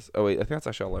has this. Oh wait, I think that's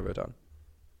actually all I wrote down.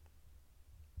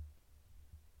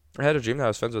 I had a dream that I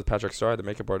was friends with Patrick Starr, the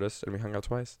makeup artist, and we hung out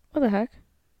twice. What the heck?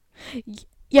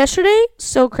 Yesterday,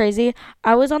 so crazy.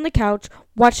 I was on the couch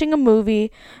watching a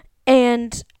movie,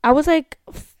 and I was like,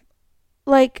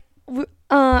 I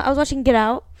was watching Get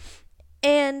Out,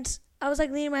 and I was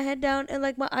like leaning my head down, and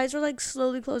like my eyes were like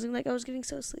slowly closing, like I was getting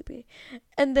so sleepy,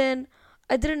 and then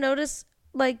I didn't notice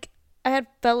like I had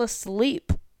fell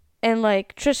asleep, and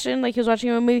like Tristan, like he was watching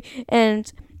a movie, and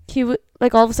he would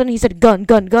like all of a sudden he said gun,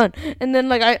 gun, gun, and then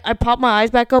like I popped my eyes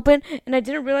back open, and I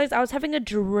didn't realize I was having a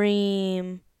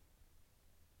dream.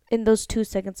 In those 2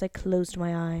 seconds, I closed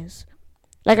my eyes.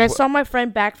 Like, I saw my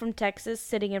friend back from Texas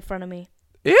sitting in front of me.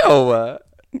 Ew. No,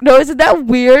 isn't that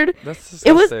weird? That's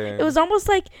disgusting. It was almost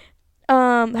like,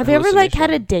 have you ever, like,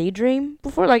 had a daydream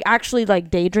before? Like, actually,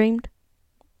 like, daydreamed?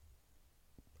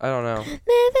 I don't know. Living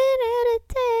in a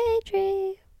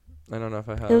daydream. I don't know if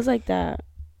I have. It was like that.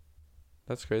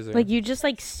 That's crazy. Like, you just,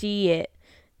 like, see it.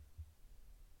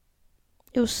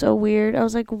 It was so weird. I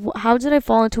was like, how did I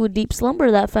fall into a deep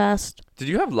slumber that fast? Did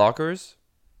you have lockers?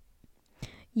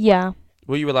 Yeah.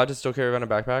 Were you allowed to still carry around a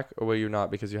backpack, or were you not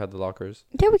because you had the lockers?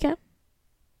 Yeah, we can.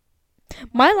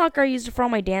 My locker I used for all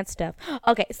my dance stuff.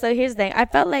 Okay, so here's the thing. I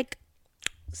felt like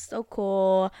so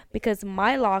cool because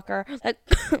my locker, like,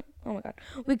 oh my god,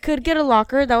 we could get a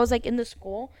locker that was like in the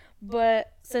school,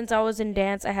 but since I was in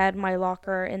dance, I had my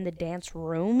locker in the dance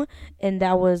room, and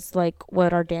that was like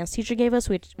what our dance teacher gave us.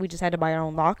 We just had to buy our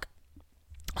own lock,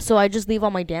 so I just leave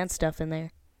all my dance stuff in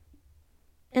there,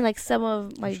 and like some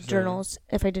of my journals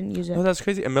if I didn't use it. Oh, that's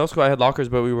crazy. In middle school, I had lockers,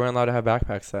 but we weren't allowed to have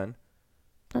backpacks then.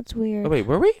 That's weird. Oh wait,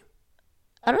 were we?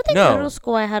 I don't think No. middle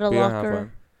school I had a We didn't have locker.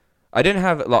 one. I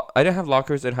didn't have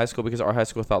lockers in high school because our high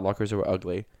school thought lockers were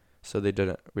ugly, so we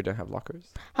didn't have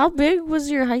lockers. How big was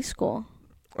your high school?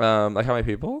 Like how many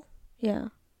people? Yeah.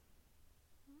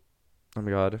 Oh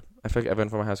my god, I feel like everyone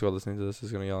from my high school listening to this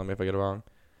is gonna yell at me if I get it wrong.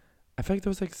 I feel like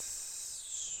there was like,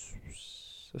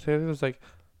 I think there was like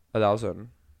 1,000.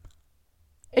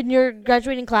 In your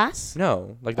graduating class?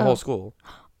 No, like the whole school.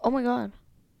 Oh my god.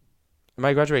 In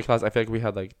my graduating class, I feel like we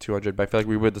had like 200, but I feel like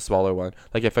we were the smaller one.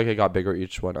 Like I feel like it got bigger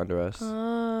each one under us.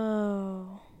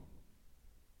 Oh.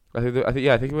 I think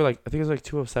we were like, I think it was like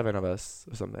 207 of us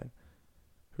or something.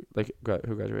 Who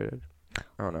graduated?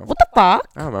 I don't know. What the fuck?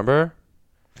 I don't remember.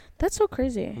 That's so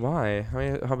crazy. Why?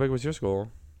 How big was your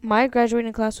school? My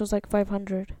graduating class was like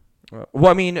 500.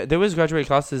 Well, I mean, there was graduating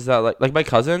classes that like my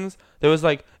cousins. There was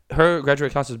like her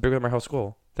graduating class was bigger than my whole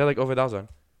school. They're like over 1,000.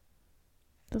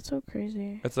 That's so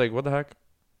crazy. It's like what the heck?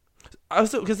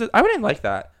 Also, because I wouldn't like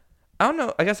that. I don't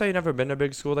know. I guess I've never been to a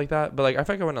big school like that, but like I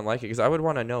think I wouldn't like it because I would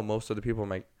want to know most of the people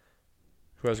who I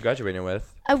was graduating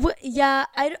with. I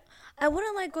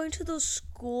wouldn't like going to those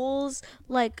schools,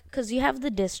 like, because you have the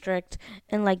district,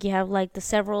 and, like, you have, like, the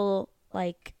several,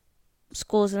 like,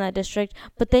 schools in that district,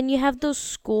 but then you have those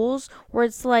schools where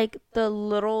it's, like, the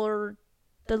little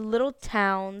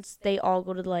towns, they all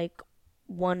go to, like,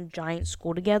 one giant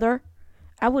school together.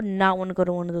 I would not want to go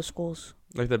to one of those schools.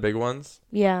 Like the big ones?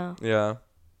 Yeah. Yeah.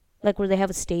 Like, where they have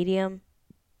a stadium.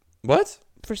 What?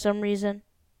 For some reason.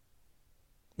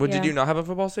 What, did Yeah. you not have a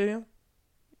football stadium?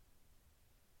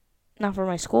 Not for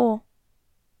my school.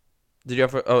 Did you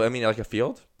have like a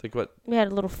field? Like what? We had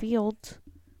a little field,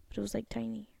 but it was, like,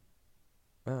 tiny.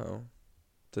 Oh.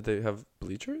 Did they have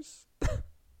bleachers?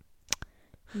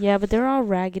 Yeah, but they're all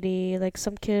raggedy. Like,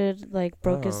 some kid, like,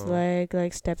 broke his Oh. leg,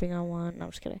 like, stepping on one. No,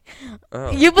 I'm just kidding. Oh.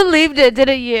 You believed it,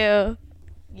 didn't you?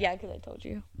 Yeah, because I told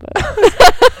you. But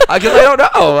I guess I don't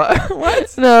know.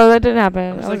 What? no, that didn't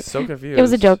happen. I was like so confused. It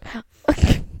was a joke.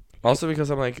 Also because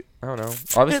I'm like, I don't know.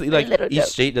 Obviously, It's a like little each joke.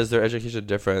 state does their education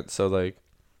different, so like,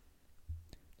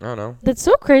 I don't know. That's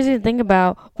so crazy to think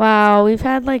about. Wow, we've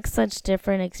had, like, such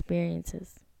different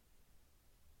experiences.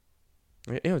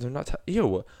 Ew, they're not.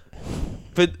 Ew.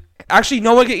 But actually,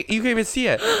 no one. You can even see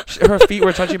it. Her feet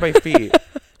were touching my feet.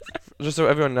 Just so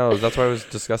everyone knows, that's why it was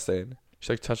disgusting.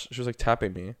 She was like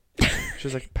tapping me. She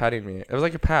was like patting me. It was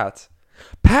like a pat.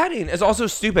 Patting is also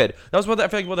stupid. That was I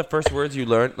feel like one of the first words you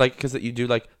learn, like, because you do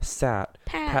like sat.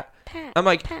 Pat. I'm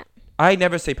like, pat. I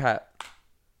never say pat.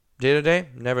 Day to day,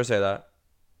 never say that.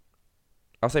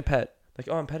 I'll say pet. Like,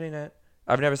 oh, I'm petting it.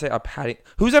 I've never said a patting.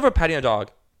 Who's ever patting a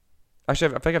dog?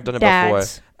 Actually, I feel like I've done it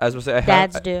Dads. before. As we'll say,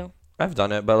 Dads do. I've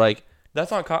done it, but like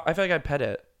that's not. I feel like I pet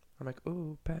it. I'm like,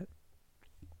 ooh, pet.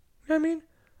 You know what I mean?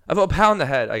 I felt pat on the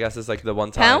head. I guess is like the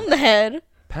one time. Pound the head.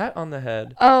 Pat on the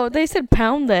head. Oh, they said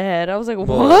pound the head. I was like, Well,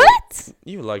 what?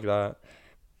 You like that?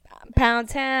 Pound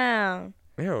town.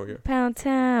 Ew. Pound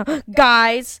town.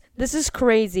 Guys, this is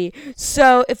crazy.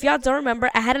 So, if y'all don't remember,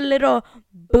 I had a little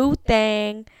boo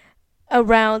thing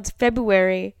around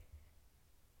February.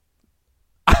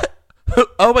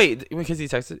 Oh wait, because he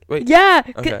texted. Wait. Yeah,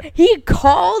 Okay. he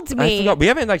called me. I forgot. We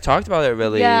haven't like talked about it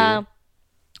really. Yeah.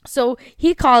 So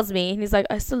he calls me and he's like,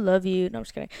 "I still love you." No, I'm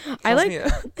just kidding.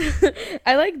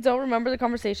 I don't remember the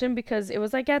conversation because it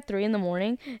was like at 3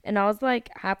 a.m. and I was like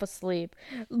half asleep.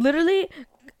 Literally,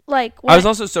 like I was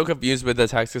also so confused with the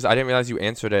text because I didn't realize you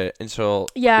answered it until.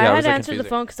 Yeah, I had to like, answer the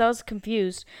phone because I was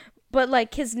confused. But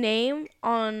like his name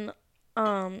on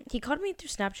he called me through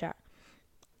Snapchat.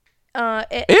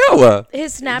 Ew.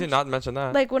 His You did not mention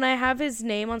that. like when I have his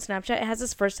name on Snapchat, it has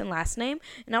his first and last name,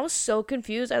 and I was so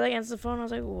confused. I like answered the phone. I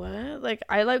was like, "What?" Like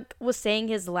I like was saying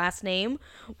his last name,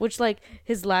 which like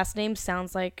his last name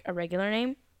sounds like a regular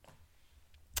name.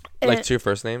 Like 2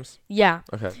 first names. Yeah.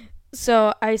 Okay.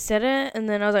 So I said it, and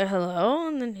then I was like, "Hello,"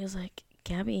 and then he was like,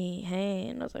 "Gabby, hey,"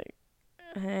 and I was like,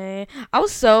 "Hey." I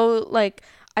was so like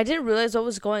I didn't realize what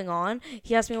was going on.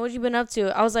 He asked me, "What you been up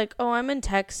to?" I was like, "Oh, I'm in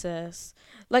Texas."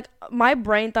 Like, my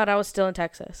brain thought I was still in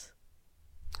Texas.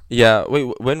 Yeah.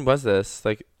 Wait. When was this?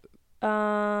 Like.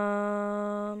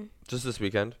 Um. Just this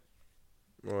weekend.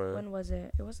 Or When was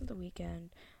it? It wasn't the weekend.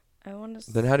 I want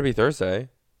to. then it had to be Thursday.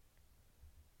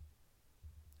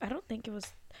 I don't think it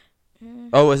was.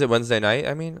 Oh, was it Wednesday night?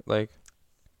 I mean, like.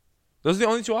 Those are the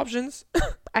only 2 options.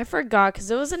 I forgot because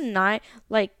it was a night.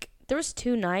 Like, there was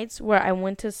 2 nights where I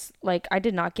went to like I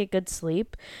did not get good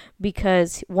sleep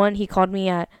because one, he called me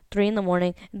at 3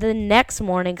 a.m. The next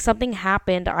morning something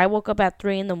happened. I woke up at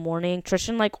 3 a.m.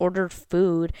 Tristan like ordered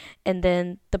food, and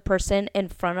then the person in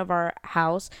front of our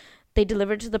house, they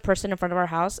delivered to the person in front of our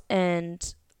house,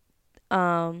 and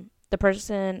the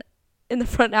person in the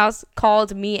front house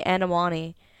called me and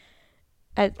Amani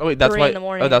at Oh wait, that's 3 why. in the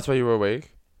morning. Oh, that's why you were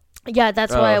awake. Yeah,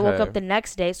 that's why I woke okay. up the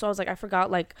next day. So I was like, I forgot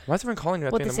like Why is everyone calling you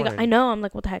at what 3 in this the thing. morning? I know. I'm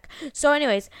like, what the heck. So,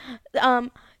 anyways,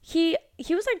 he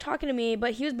was like talking to me,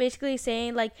 but he was basically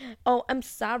saying like, oh, I'm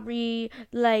sorry,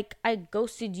 like I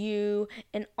ghosted you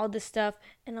and all this stuff.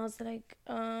 And I was like,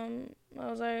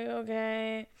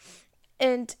 okay.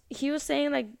 And he was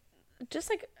saying like, just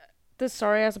like this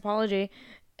sorry ass apology,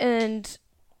 and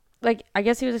like I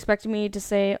guess he was expecting me to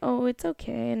say, oh, it's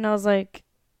okay, and I was like,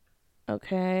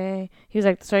 okay. He was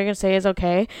like, so you're gonna say it's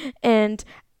okay? And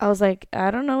I was like, I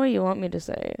don't know what you want me to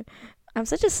say. I'm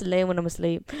such a slay when I'm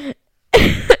asleep.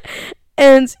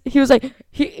 And he was like,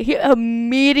 he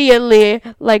immediately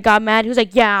like got mad. He was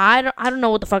like, yeah, I don't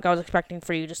know what the fuck I was expecting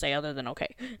for you to say other than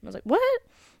okay. And I was like, what?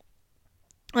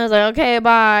 I was like, okay,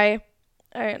 bye.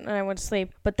 All right, and I went to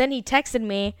sleep. But then he texted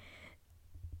me.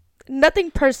 Nothing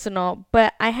personal,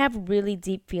 but I have really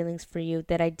deep feelings for you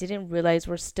that I didn't realize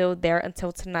were still there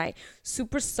until tonight.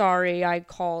 Super sorry I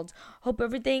called. Hope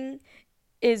everything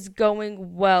is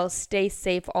going well. Stay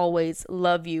safe always.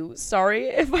 Love you. Sorry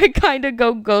if I kind of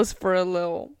go ghost for a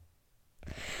little.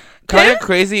 Kind of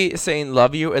crazy saying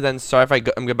love you and then sorry if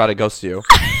I'm about to ghost you.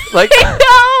 Like, no,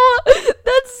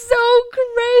 that's so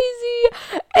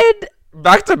crazy. And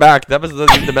back to back. That was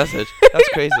the message. That's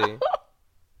crazy.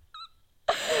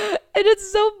 And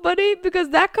it's so funny because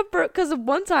because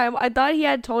one time I thought he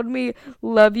had told me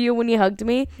love you when he hugged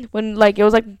me, when like it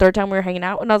was like the 3rd time we were hanging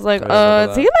out, and I was like,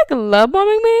 is he like love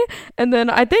bombing me? And then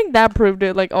I think that proved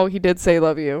it, like, oh, he did say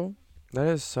love you. That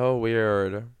is so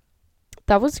weird.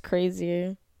 That was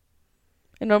crazy.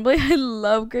 And normally I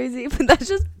love crazy, but that's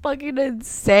just fucking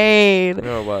insane.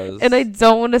 No, it was. And I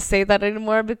don't want to say that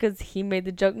anymore because he made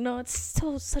the joke. No, it's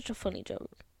still such a funny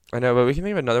joke. I know, but we can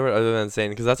think of another word other than insane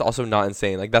because that's also not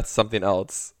insane. Like, that's something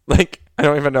else. Like, I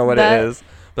don't even know what it is.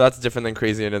 But that's different than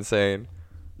crazy and insane.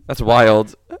 That's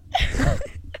wild.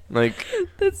 Like.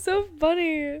 That's so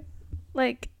funny.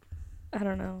 Like, I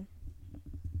don't know.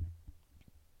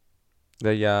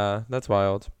 Yeah, that's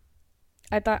wild.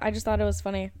 I just thought it was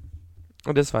funny.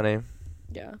 It is funny.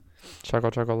 Yeah. Chuckle,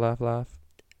 chuckle, laugh, laugh.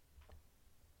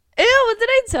 Ew, what did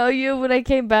I tell you when I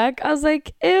came back? I was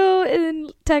like, ew,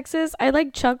 in Texas, I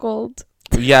like chuckled.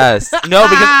 Yes. No,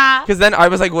 because then I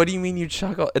was like, what do you mean you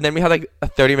chuckle? And then we had like a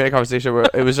 30-minute conversation where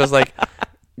it was just like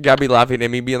Gabby laughing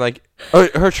and me being like, oh,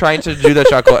 her trying to do the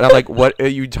chuckle. And I'm like, what are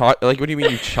you like, what do you mean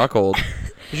you chuckled?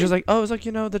 And she was like, oh, it was like,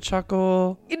 the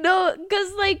chuckle. You know,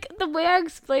 because like the way I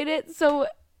explained it, so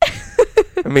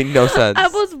It made no sense. I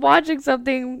was watching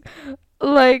something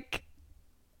like,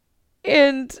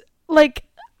 and like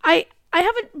I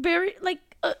haven't very like.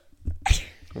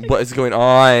 What is going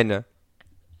on?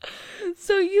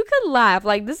 So you could laugh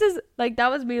like this is like that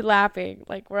was me laughing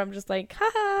like where I'm just like ha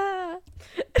ha.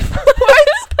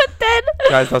 But then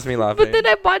Guys, that's me laughing. But then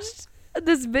I watched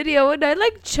this video and I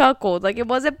like chuckled like it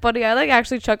wasn't funny. I like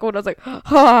actually chuckled. I was like ha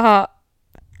ha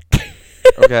ha.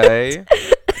 Okay.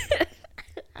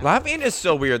 Laughing is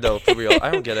so weird though, for real.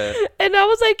 I don't get it. And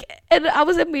I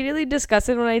was immediately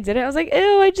disgusted when I did it. I was like,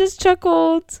 ew, I just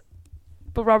chuckled.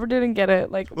 But Robert didn't get it.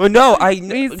 Like, Well, no,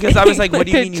 He's because I was like, "What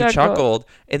do you like mean a you chuckle. chuckled?"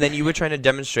 And then you were trying to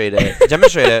demonstrate it.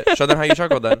 Demonstrate it. Show them how you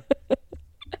chuckled. Then.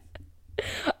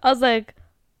 I was like,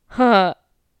 huh.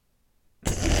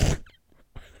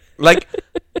 Like,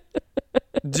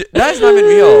 that's not even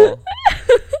real.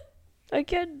 I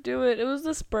can't do it. It was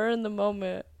the spur in the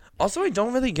moment. Also, I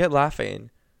don't really get laughing.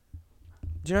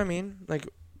 Do you know what I mean? Like,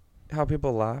 how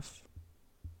people laugh.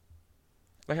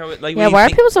 Like how like Yeah, when why you are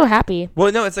think, people so happy?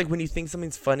 well, no, it's like when you think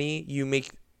something's funny, you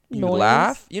Noise.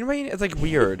 laugh. You know what I mean? It's like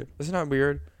weird. Isn't that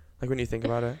weird? Like when you think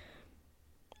about it.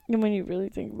 And when you really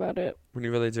think about it. When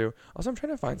you really do. Also, I'm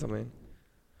trying to find something.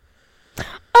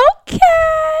 Okay.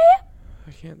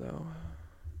 I can't though.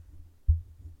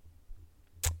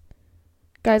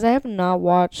 Guys, I haven't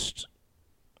watched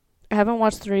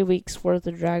 3 weeks worth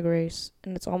of Drag Race,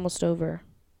 and it's almost over.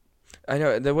 I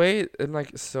know the way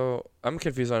I'm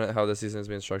confused on how this season is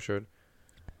being structured.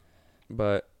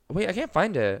 But wait, I can't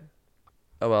find it.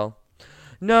 Oh well.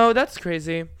 No, that's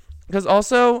crazy. Because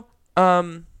also,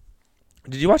 did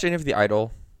you watch any of The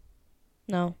Idol?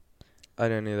 No. I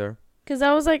didn't either. Because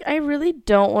I was like, I really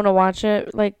don't want to watch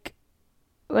it. Like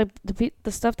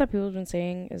the stuff that people have been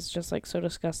saying is just like so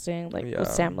disgusting. Like Yeah.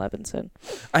 with Sam Levinson.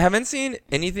 I haven't seen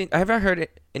anything. I haven't heard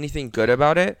anything good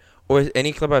about it, or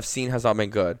any clip I've seen has not been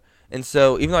good. And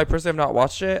so, even though I personally have not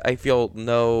watched it, I feel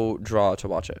no draw to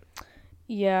watch it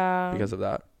Yeah. because of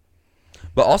that.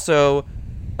 But also,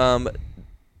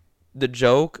 the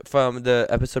joke from the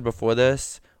episode before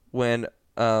this, when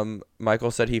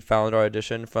Michael said he found our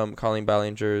audition from Colleen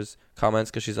Ballinger's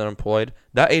comments because she's unemployed,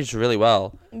 that aged really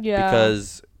well. Yeah.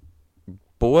 Because,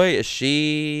 boy, is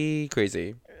she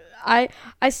crazy. I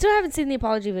still haven't seen the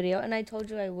apology video, and I told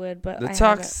you I would, but The I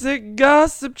toxic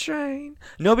gossip train.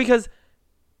 No, because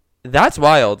that's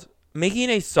wild.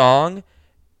 Making a song,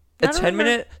 a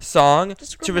 10-minute song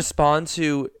to respond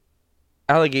to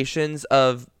allegations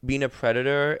of being a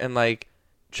predator and like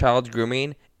child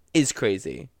grooming is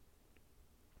crazy.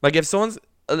 Like if someone's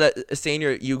saying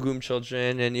you groom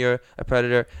children and you're a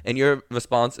predator and your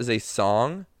response is a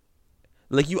song,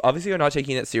 like you obviously are not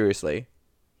taking it seriously.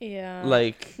 Yeah.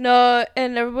 Like no,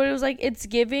 and everybody was like, it's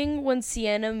giving when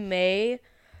Sienna May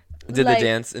did like,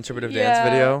 the interpretive dance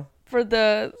video for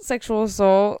the sexual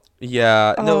assault.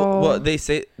 Yeah. Oh. No. Well, they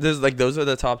say there's like those are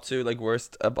the top two like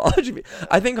worst apology.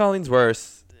 I think Colleen's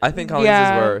worse. I think Colleen's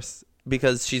is worse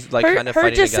because she's like kind of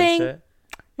fighting just against saying, it.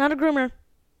 Not a groomer.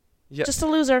 Yeah. Just a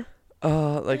loser.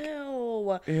 Like.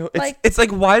 Ew. It's like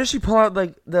why does she pull out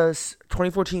like the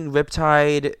 2014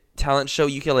 Riptide talent show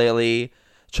ukulele,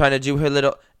 trying to do her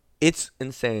little. It's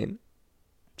insane.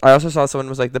 I also saw someone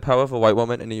was like the power of a white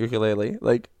woman and a ukulele.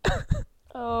 Like.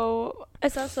 Oh, I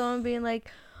saw someone being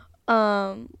like,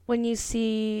 when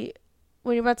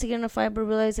you're about to get in a fight but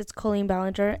realize it's Colleen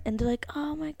Ballinger, and they're like,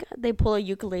 oh my god, they pull a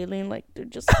ukulele and like they're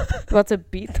just about to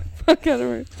beat the fuck out of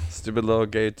her. Stupid little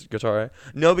gay guitar.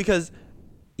 No, because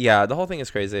yeah, the whole thing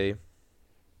is crazy.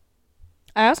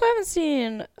 I also haven't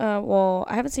seen I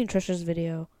haven't seen Trisha's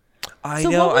video. I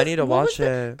know, I need to watch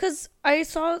it. Because I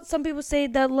saw some people say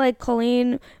that like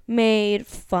Colleen made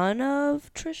fun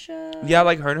of Trisha. Yeah,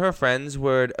 like her and her friends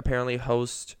would apparently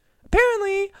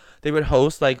they would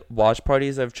host like watch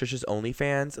parties of Trisha's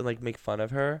OnlyFans and like make fun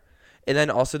of her. And then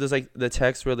also there's like the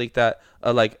text where like that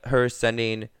like her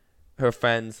sending her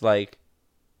friends like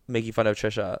making fun of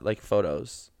Trisha, like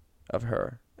photos of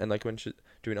her and like when she's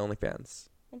doing OnlyFans.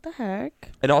 What the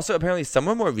heck? And also apparently some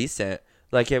were more recent.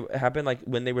 Like it happened like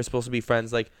when they were supposed to be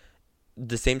friends, like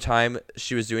the same time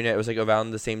she was doing it. It was like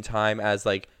around the same time as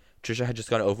like Trisha had just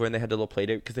gone over and they had a little play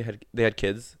date because they had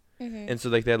kids. Mm-hmm. And so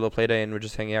like they had a little play date and were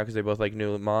just hanging out because they both like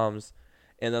knew moms.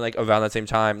 And then like around that same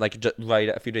time, like right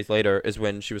a few days later is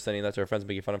when she was sending that to her friends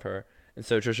making fun of her. And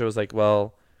so Trisha was like,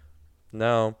 well,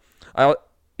 no. I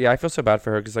feel so bad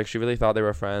for her because like she really thought they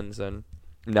were friends, and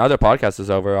now their podcast is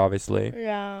over, obviously.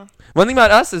 Yeah. One thing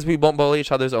about us is we won't bully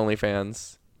each other's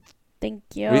OnlyFans. Thank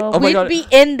you. We'd be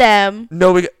in them.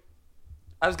 No,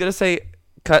 I was gonna say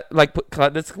cut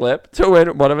this clip to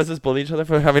when one of us is bullying each other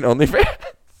for having OnlyFans.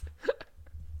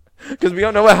 Because we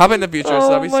don't know what happened in the future. So Oh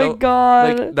that'd be my so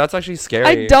god. like that's actually scary.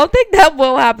 I don't think that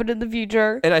will happen in the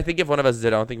future. And I think if one of us did,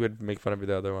 I don't think we'd make fun of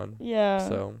the other one. Yeah.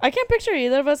 So I can't picture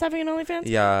either of us having an OnlyFans.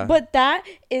 yeah. But that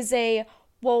is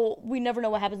we never know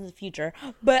what happens in the future.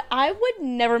 But I would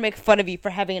never make fun of you for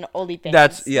having an OnlyFans.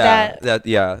 That's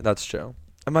that's true.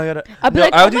 Oh my god. I'd be No,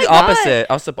 like, I would oh do the my God.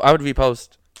 opposite. I would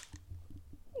repost.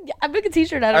 Yeah, I'd make a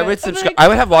t-shirt out of I it. would I'd be subscribe. like, I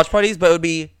would have watch parties, but it would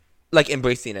be like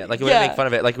embracing it. Like it wouldn't Yeah. make fun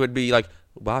of it. Like it would be like,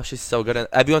 wow, she's so good. And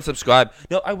everyone subscribe.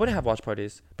 No, I wouldn't have watch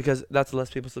parties because that's less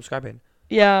people subscribing.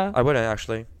 yeah. I wouldn't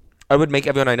actually. I would make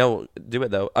everyone I know do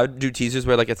it though. I would do teasers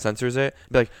where like it censors it.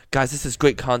 Be like, guys, this is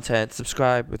great content.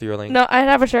 Subscribe with your link. No, I'd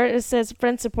have a shirt that says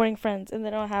 "Friends supporting friends," and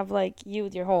then I'll have like you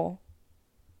with your hole.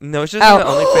 No, it's just the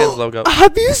OnlyFans logo.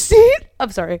 Have you seen?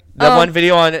 I'm sorry. That one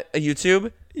video on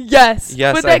YouTube. Yes.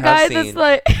 Yes, with I that guy have that's seen.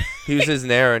 like. He uses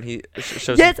Nair and he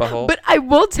shows Yes, his butthole. but I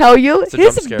will tell you, It's a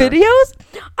his jump scare. videos.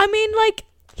 I mean, like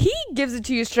he gives it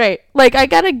to you straight. Like I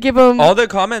gotta give him. All the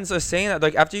comments are saying that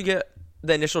like after you get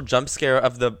the initial jump scare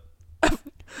of the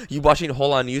you watching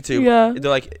Hole on YouTube, Yeah. they're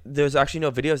like there's actually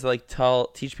no videos that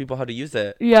like teach people how to use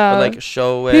it. Yeah. Or like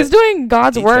show it. He's doing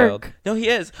God's detailed. work. No, he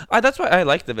is. That's why I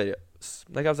like the videos.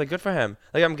 Like I was like, good for him.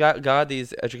 Like I'm glad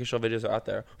these educational videos are out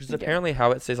there, which is Yeah. apparently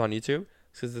how it stays on YouTube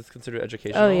because it's considered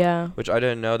educational. Oh yeah. Which I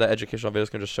didn't know that educational videos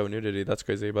can just show nudity. That's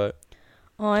crazy, but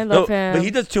Oh, I love him. but he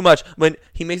does too much. When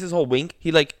he makes his whole wink,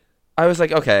 I was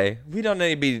like, okay, we don't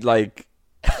need to be like,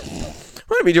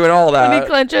 we're gonna be doing all that. When he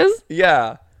clenches.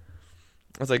 Yeah.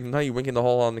 I was like, no, you winking the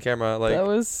hole on the camera, like That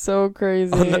was so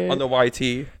crazy. on the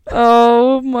YT.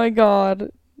 Oh my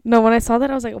god. No, when I saw that,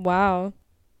 I was like, wow.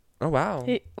 Oh wow.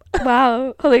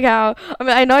 Wow. Holy cow. I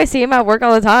mean, I know I see him at work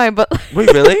all the time, but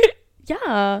Wait, really?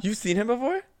 yeah. You've seen him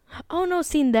before? Oh no,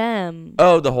 seen them.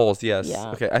 Oh, the holes, yes.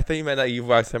 Yeah. Okay, I thought you meant that you've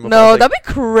watched him before. No, I was that'd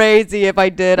be crazy if I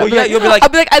did. Well, I'd be yeah, like, you'll be like-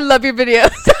 I'd be like, I love your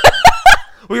videos.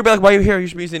 well, you'll be like, why are you here? You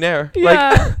should be using air.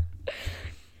 Yeah. Like,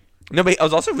 no, but I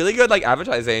was also really good like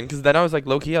advertising because then I was like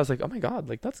low key. I was like, oh my god,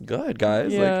 like that's good,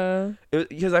 guys. Like, Yeah.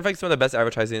 because I feel like some of the best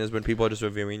advertising is when people are just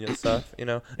reviewing your stuff. You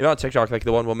know, even on TikTok, like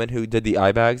the one woman who did the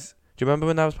eye bags. Do you remember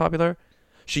when that was popular?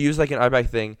 She used like an eye bag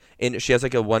thing, and she has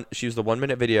like she used the 1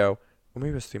 minute video, or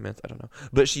maybe it was 3 minutes. I don't know,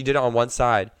 but she did it on one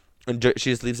side, and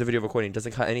she just leaves the video recording,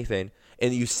 doesn't cut anything,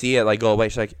 and you see it like go away.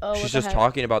 She's like, Oh, what she's the just heck?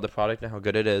 talking about the product and how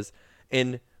good it is,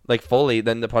 and like fully.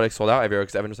 Then the product sold out everywhere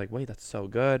because everyone was like, wait, that's so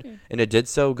good, Yeah. and it did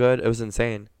so good. It was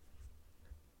insane.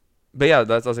 But yeah, I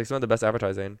was like some of the best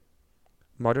advertising.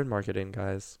 Modern marketing,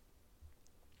 guys.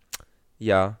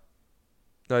 Yeah.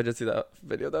 No, I did see that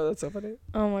video though. That's so funny.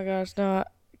 Oh my gosh, no.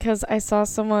 Because I saw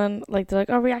someone like they're like,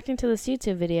 oh, reacting to this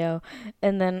YouTube video,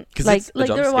 and then 'Cause like it's a like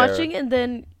jump they were scare. watching, and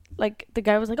then like the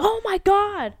guy was like, oh my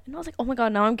god, and I was like, oh my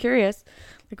god, now I'm curious,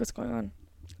 like what's going on?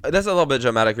 That's a little bit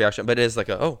dramatic reaction, but it is like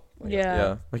a oh. Yeah.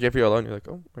 Yeah. Like if you're alone, you're like,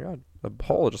 oh my god, the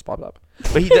hole just popped up.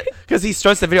 But he because he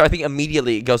starts the video, I think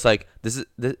immediately it goes like, this.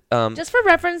 Just for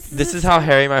reference, This is how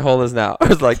hairy my hole is now. I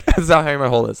was like, this is how hairy my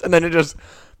hole is, and then it just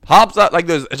pops up like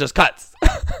it just cuts.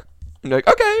 And you're like,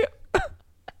 okay.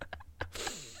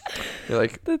 You're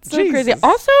like, That's so crazy. Jesus.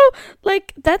 Also,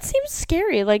 like that seems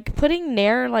scary. Like putting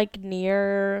Nair like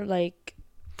near like.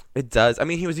 It does. I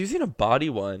mean, he was using a body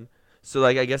one, so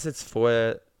like I guess it's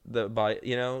for the body,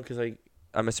 you know, because like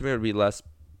I'm assuming it would be less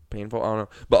painful. I don't know,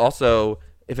 but also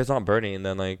if it's not burning,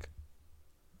 then like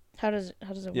How does it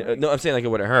yeah, work? no, I'm saying like it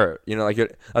wouldn't hurt, you know, like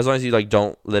as long as you like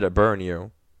don't let it burn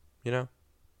you, you know.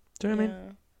 Do you know what I mean?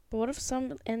 Yeah. But what if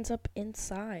some ends up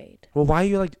inside? Well, why are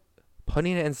you like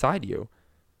putting it inside you?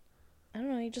 I don't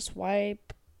know. You just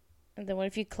wipe, and then what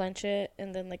if you clench it,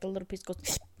 and then like a little piece goes.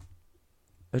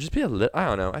 It'd just be a little. I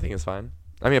don't know. I think it's fine.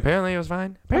 I mean, apparently it was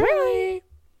fine. Apparently.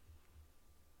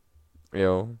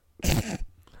 Ew.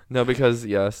 No, because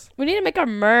yes. We need to make our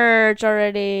merch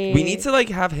already. We need to like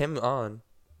have him on.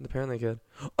 Apparently good.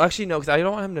 Actually, no, because I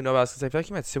don't want him to know about us because I feel like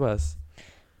he might sue us.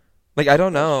 Like I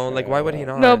don't know. Like why would he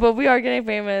not? No, but we are getting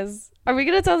famous. Are we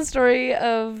gonna tell the story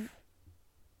of?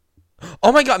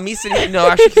 Oh my god, me sitting here. No,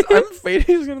 actually, 'cause I'm afraid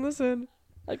he's gonna listen.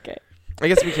 Okay. I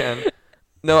guess we can.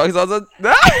 No, because I was on.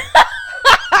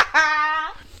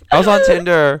 I was on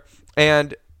Tinder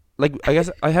and like I guess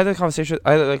I had a conversation.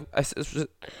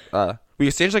 We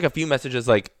exchanged like a few messages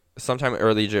like sometime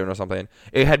early June or something.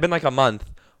 It had been like a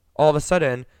month. All of a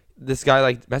sudden, this guy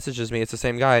like messages me. It's the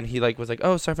same guy, and he like was like,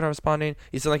 "Oh, sorry for not responding."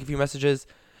 He sent like a few messages,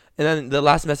 and then the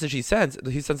last message he sends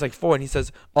like 4, and he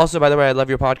says, "Also, by the way, I love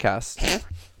your podcast."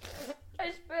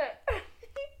 I spit.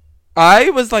 I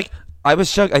was like, I was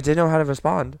shook. I didn't know how to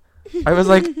respond. I was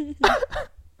like,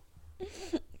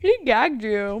 He gagged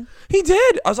you. he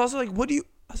did. I was also like, what do you?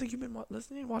 I was like, you've been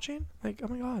listening, watching? Like, oh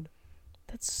my god,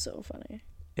 That's so funny.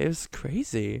 it was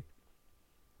crazy.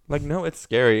 Like, no, it's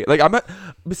scary. Like,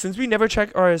 since we never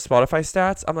check our Spotify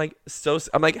stats, I'm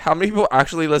like, how many people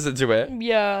actually listen to it?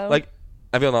 Yeah. Like,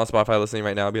 I feel on Spotify listening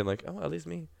right now, being like, oh, at least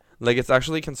me. Like, it's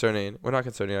actually concerning. We're not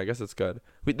concerning. I guess it's good.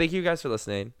 Thank you guys for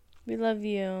listening. We love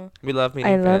you. We love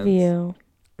meeting I fans. love you.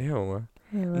 Ew.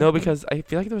 I love No, you. because I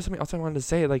feel like there was something else I wanted to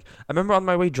say. Like, I remember on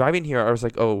my way driving here, I was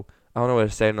like, oh, I don't know what to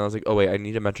say. And I was like, oh, wait, I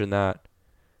need to mention that.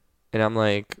 And I'm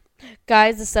like,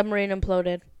 Guys, the submarine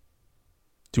imploded.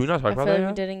 do we not talk I about feel that like we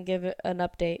yet? didn't give it an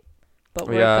update. But Oh,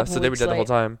 we're a yeah, couple so they were weeks dead the whole late.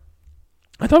 time.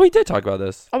 I thought we did talk about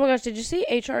this. Oh my gosh, did you see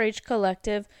HRH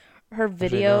Collective, her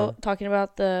video no. talking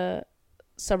about the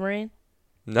submarine?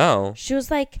 No. She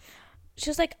was like,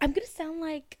 I'm gonna sound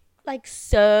like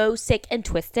so sick and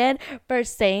twisted for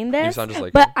saying You this, sound just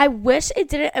like but him. I wish it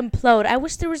didn't implode. I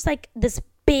wish there was like this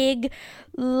big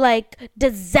like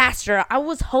disaster. I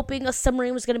was hoping a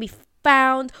submarine was gonna be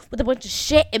found with a bunch of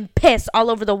shit and piss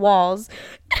all over the walls.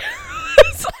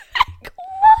 It's like,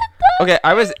 what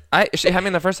the She had me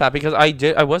in the first half because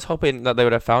I was hoping that they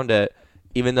would have found it,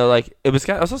 even though like it was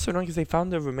also so annoying because they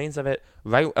found the remains of it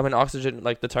right when oxygen,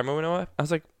 like the timer went off. I was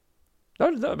like,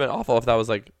 that would have been awful if that was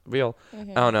like real.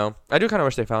 Mm-hmm. I don't know. I do kind of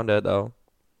wish they found it though,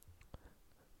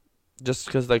 just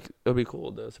because like it would be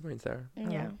cool. The submarine's there. I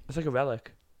don't Yeah. know. It's like a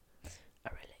relic. A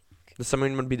relic. The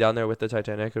submarine would be down there with the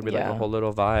Titanic. It would be like Yeah. a whole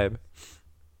little vibe.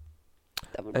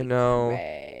 That would I be know.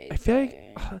 crazy. I feel like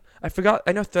I forgot.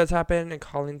 I know threads happened and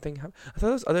calling thing happened. I thought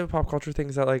there's other pop culture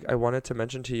things that like I wanted to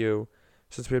mention to you,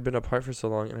 since we had been apart for so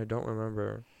long, and I don't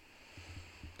remember.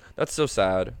 That's so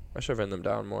sad. I should have written them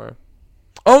down more.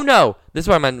 Oh no! This is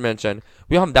what I meant to mention.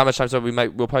 We don't have that much time, so we're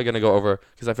probably gonna go over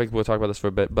because I think we'll talk about this for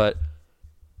a bit. But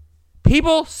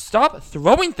people stop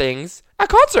throwing things at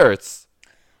concerts.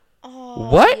 Oh,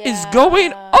 What is yeah.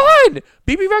 going on?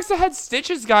 BB Rexa had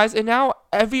stitches, guys, and now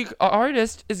every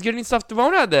artist is getting stuff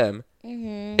thrown at them.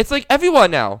 Mm-hmm. It's like everyone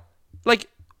now. Like,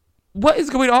 what is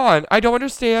going on? I don't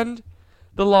understand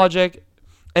the logic.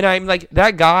 And I'm like,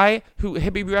 that guy who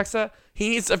hit BB Rexa, he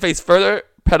needs to face further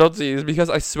penalties because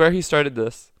I swear he started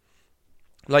this.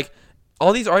 Like,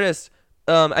 all these artists,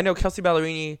 I know Kelsey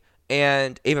Ballerini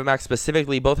and Ava Max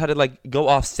specifically both had to like go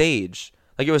off stage.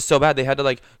 Like, it was so bad they had to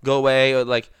like go away or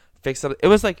like fix something. It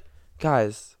was like,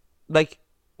 guys, like,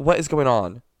 what is going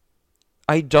on?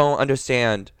 I don't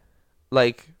understand.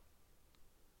 Like,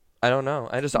 I don't know.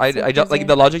 I don't like,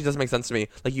 the logic doesn't make sense to me.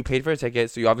 Like, you paid for a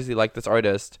ticket, so you obviously like this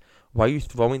artist. Why are you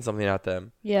throwing something at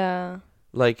them? Yeah.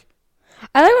 Like,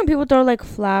 I like when people throw like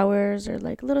flowers or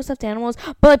like little stuffed animals,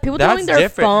 but like people throwing their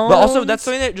phones. But also, that's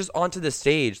something that just onto the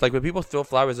stage. Like, when people throw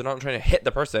flowers, they're not trying to hit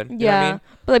the person. You know what I mean?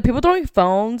 But like people throwing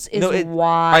phones is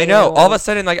wild. I know. All of a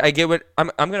sudden, like, I get what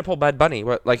I'm gonna pull Bad Bunny.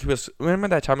 What, like, he was, remember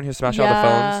that time when he was smashing all the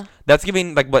phones? That's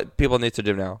giving like what people need to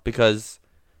do now, because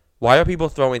why are people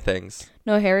throwing things?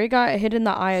 No, Harry got hit in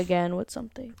the eye again with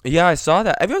something. Yeah, I saw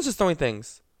that. Everyone's just throwing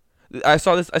things. I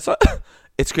saw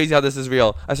it's crazy how this is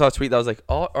real. I saw a tweet that was like,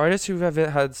 all artists who have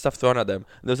had stuff thrown at them.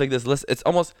 And there's like this list. It's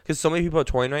almost, because so many people are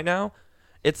touring right now.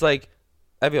 It's like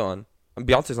everyone.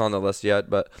 Beyonce's not on the list yet,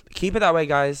 but keep it that way,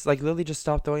 guys. Like, literally just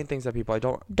stop throwing things at people.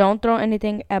 Don't throw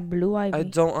anything at Blue Ivy. I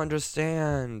don't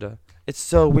understand. It's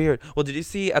so weird. Well, did you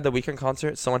see at the Weekend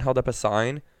concert, someone held up a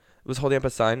sign? It was holding up a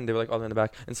sign, and they were like all in the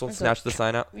back, and someone snatched the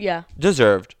sign out. Yeah.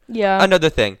 Deserved. Yeah. Another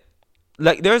thing.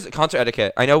 Like, there's concert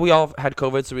etiquette. I know we all had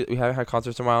COVID, so we haven't had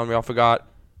concerts in a while, and we all forgot.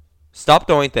 Stop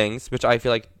throwing things, which I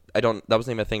feel like that wasn't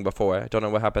even a thing before. I don't know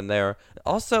what happened there.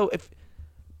 Also, if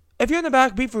you're in the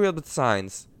back, be for real with the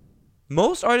signs.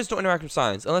 Most artists don't interact with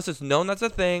signs unless it's known that's a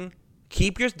thing.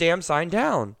 Keep your damn sign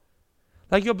down.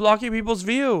 Like, you're blocking people's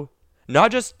view, not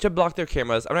just to block their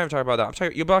cameras. I'm not even talking about that. I'm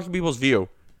talking, you're blocking people's view.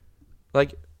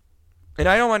 Like, and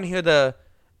I don't want to hear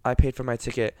I paid for my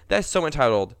ticket. That's so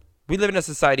entitled. We live in a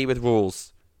society with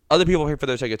rules. Other people pay for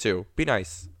their ticket too. Be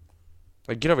nice.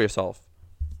 Like, get over yourself.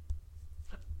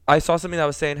 I saw something that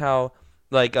was saying how,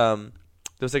 like, there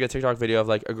was like a TikTok video of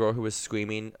like a girl who was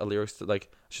screaming a lyrics to,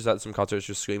 like, she was at some concert,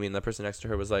 she was screaming, and the person next to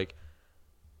her was like,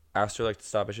 asked her like to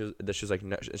stop, and she was like,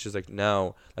 no, she's like,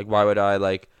 no, like, why would I,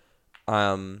 like,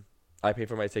 I paid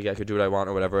for my ticket, I could do what I want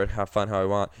or whatever and have fun how I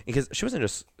want, because she wasn't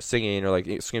just singing or like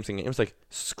singing, it was like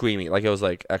screaming, like it was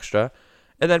like extra.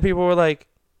 And then people were like,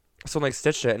 someone like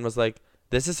stitched it and was like,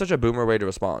 this is such a boomer way to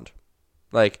respond.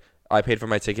 Like, I paid for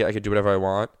my ticket, I could do whatever I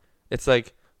want. It's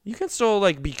like, you can still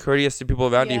like be courteous to people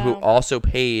around you who also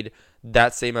paid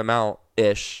that same amount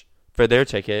ish for their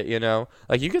ticket, you know?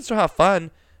 Like, you can still have fun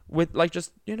with, like,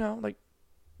 just, you know, like,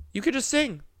 you could just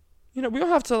sing. You know, we don't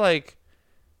have to like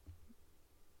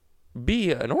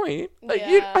be annoying. Like,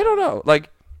 I don't know.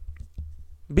 Like,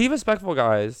 be respectful,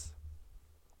 guys.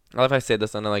 I love if I say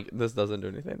this and like this doesn't do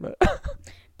anything, but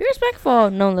Be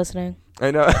respectful. No one listening. I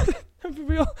know. For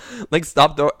real. Like,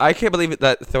 stop. I can't believe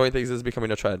that throwing things is becoming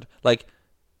a trend. Like,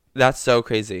 that's so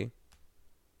crazy.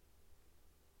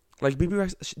 Like, BB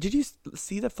Rex, did you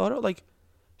see the photo? Like,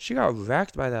 she got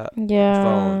wrecked by that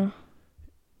phone.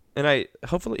 And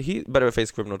hopefully, he better face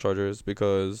criminal charges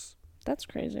because. That's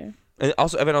crazy. And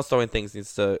also, everyone else throwing things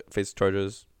needs to face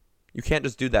charges. You can't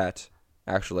just do that,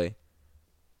 actually.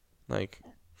 Like.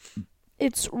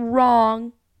 It's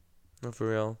wrong. No,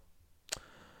 for real.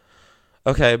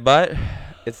 Okay, but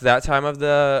it's that time of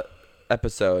the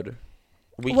episode.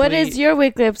 What is your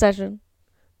weekly obsession?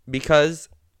 Because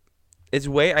it's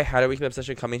way I had a weekly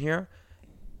obsession coming here.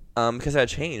 Because it had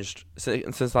changed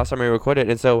since last time we recorded.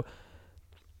 And so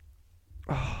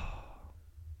I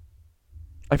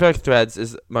feel like Threads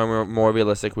is my more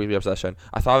realistic weekly obsession.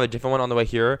 I thought of a different one on the way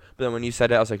here, but then when you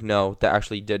said it, I was like, no,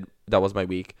 that was my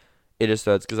week. It is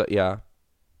Threads, because,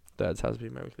 Threads has to be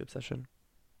my weekly obsession.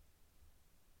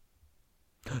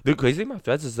 The crazy thing about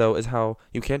Threads is how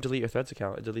you can't delete your Threads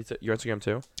account. It deletes your Instagram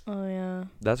too. Oh, yeah.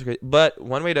 That's great. But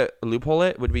one way to loophole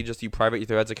it would be just you private your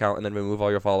Threads account and then remove all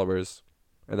your followers.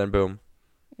 And then boom.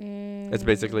 It's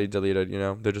basically deleted,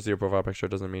 They're just your profile picture. It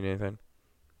doesn't mean anything.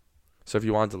 So if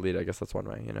you want to delete it, I guess that's one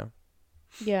way,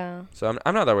 Yeah. So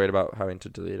I'm not that worried about having to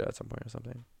delete it at some point or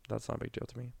something. That's not a big deal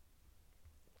to me.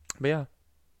 But yeah.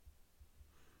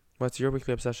 What's your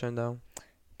weekly obsession, though?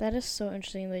 That is so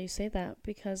interesting that you say that,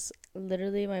 because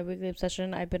literally my weekly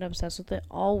obsession, I've been obsessed with it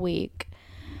all week.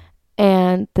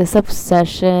 And this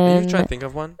obsession... Are you trying to think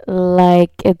of one?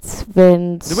 Like, it's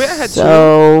been the way I had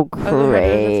so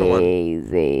crazy.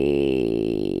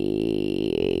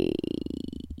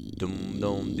 Dum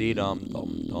dum dee dum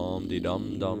dum dum dee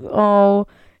dum dum.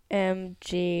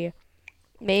 OMG.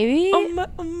 Maybe? Oh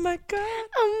my god.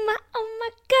 Oh my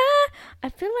god. I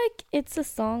feel like it's a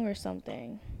song or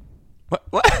something.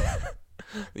 What?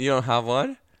 You don't have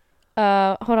one?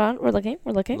 Hold on. We're looking.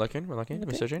 We're searching. We're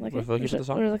looking for the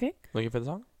song. We're looking. Looking for the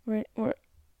song? We're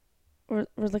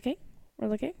looking.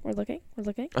 We're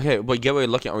looking. Okay, but get what you're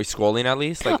looking. Are we scrolling at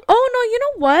least? Like, oh no, you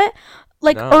know what?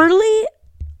 Like no.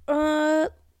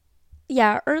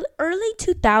 early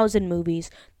 2000 movies.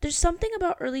 There's something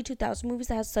about early 2000 movies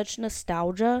that has such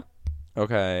nostalgia.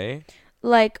 Okay.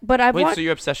 Like, but I've Wait, watched... so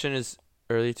your obsession is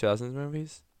early 2000s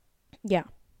movies? Yeah.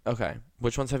 Okay.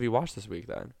 Which ones have you watched this week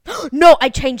then? No, I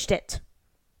changed it.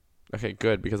 Okay,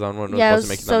 good, because I don't know. Yeah, it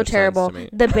was so terrible.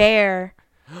 The Bear.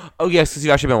 Oh yes, because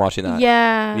you've actually been watching that.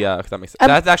 Yeah. Yeah, that makes sense.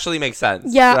 That actually makes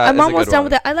sense. Yeah, that I'm almost done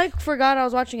with it. I forgot I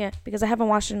was watching it because I haven't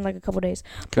watched it in like a couple days.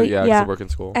 Yeah, because I work in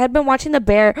school. I had been watching The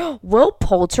Bear. Will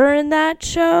Poulter in that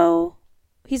show?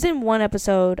 He's in one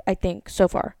episode, I think, so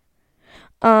far.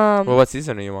 Well, what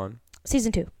season are you on?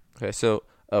 Season 2. Okay, so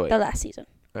the last season.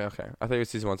 Okay, I thought it was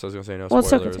season 1, so I was gonna say no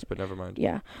spoilers, but never mind.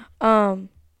 Yeah.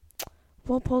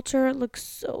 Will Poulter looks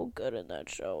so good in that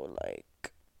show. Like.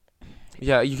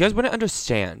 Yeah, you guys wouldn't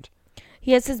understand.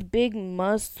 He has his big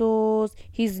muscles.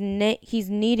 He's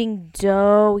kneading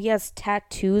dough. He has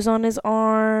tattoos on his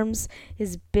arms.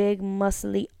 His big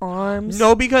muscly arms.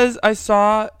 No, because I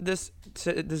saw this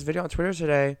video on Twitter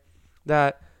today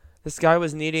that this guy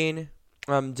was kneading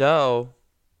dough,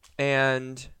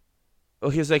 and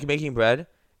he was like making bread,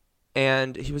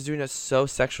 and he was doing it so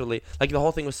sexually. Like the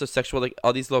whole thing was so sexual. Like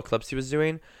all these little clips he was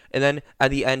doing, and then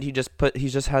at the end he just puts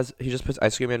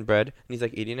ice cream in bread, and he's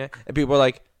like eating it, and people are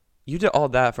like, "You did all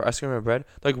that for ice cream and bread?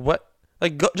 Like what?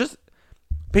 Like just."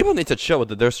 People need to chill with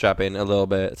the thirst trapping a little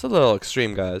bit. It's a little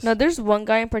extreme, guys. No, there's one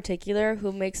guy in particular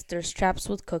who makes thirst traps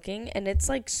with cooking, and it's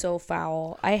like so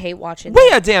foul. I hate watching.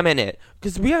 Wait a damn minute,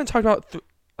 because we haven't talked about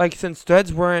since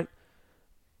Threads weren't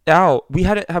out.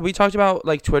 Have we talked about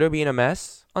like Twitter being a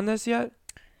mess on this yet?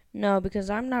 No, because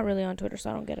I'm not really on Twitter, so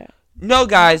I don't get it. No,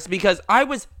 guys, because I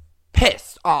was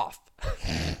pissed off.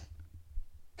 Ew.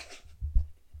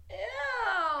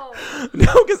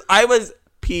 No, because I was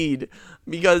peed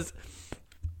because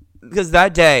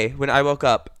that day when I woke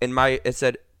up and it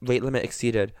said rate limit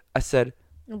exceeded. I said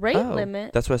rate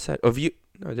limit. That's what I said. I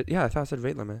thought I said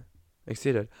rate limit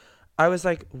exceeded. I was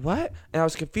like, what? And I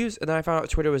was confused, and then I found out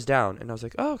Twitter was down, and I was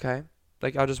like, oh, okay.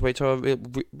 Like I'll just wait till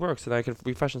it works, and then I can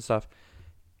refresh and stuff.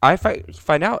 I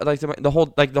find out like the whole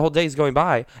day is going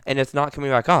by, and it's not coming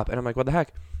back up, and I'm like, what the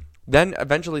heck? Then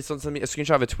eventually someone sent me a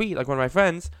screenshot of a tweet, like one of my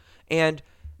friends, and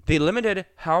they limited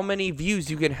how many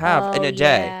views you can have in a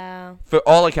day for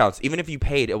all accounts. Even if you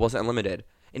paid, it wasn't unlimited,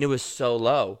 and it was so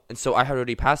low. And so I had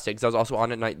already passed it because I was also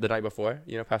on it the night before,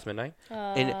 past midnight,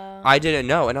 and I didn't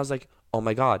know, and I was like, oh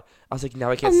my god. I was like,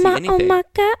 now I can't see anything. Oh my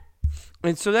god.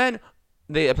 And so then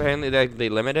they apparently they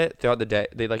limit it throughout the day.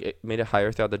 They made it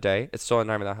higher throughout the day. It's still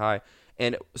not even that high.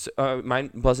 and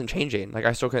mine wasn't changing. Like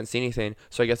I still couldn't see anything.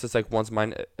 So I guess it's like once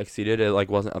mine exceeded, it like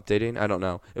wasn't updating. I don't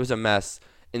know. It was a mess.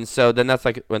 And so then that's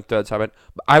like when Threads happened.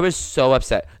 But I was so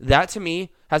upset. That to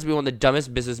me has to be one of the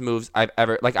dumbest business moves I've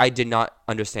ever. Like I did not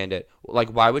understand it. Like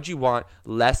why would you want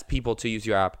less people to use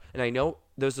your app? And I know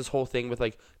there's this whole thing with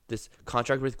like this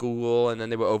contract with Google, and then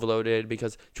they were overloaded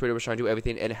because Twitter was trying to do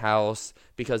everything in-house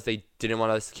because they didn't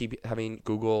want us to keep having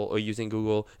Google or using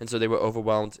Google, and so they were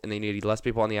overwhelmed and they needed less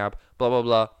people on the app, blah, blah,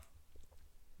 blah.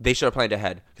 They should have planned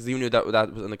ahead because you knew that was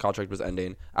when the contract was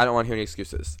ending. I don't want to hear any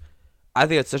excuses. I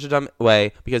think it's such a dumb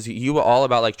way because you were all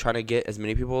about like trying to get as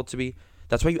many people to be.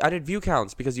 That's why you added view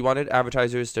counts, because you wanted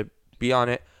advertisers to be on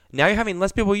it. Now you're having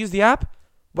less people use the app?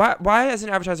 Why as an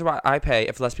advertiser, why I pay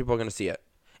if less people are going to see it?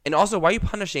 And also, why are you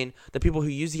punishing the people who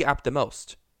use the app the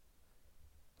most?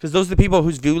 Because those are the people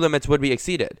whose view limits would be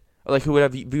exceeded. Or like who would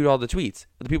have viewed all the tweets.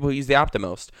 The people who use the app the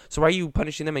most. So why are you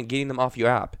punishing them and getting them off your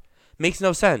app? Makes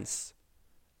no sense.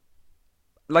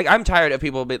 Like, I'm tired of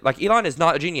people, like, Elon is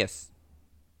not a genius.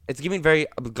 It's giving very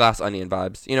Glass Onion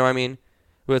vibes. You know what I mean?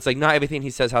 Where it's like, not everything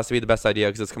he says has to be the best idea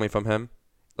because it's coming from him.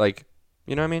 Like,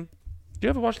 you know what I mean? Do you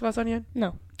ever watch Glass Onion?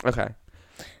 No. Okay.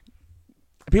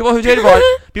 People who did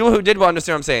will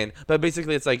understand what I'm saying. But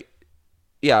basically, it's like,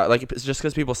 yeah, like it's just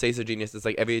because people say he's a genius, it's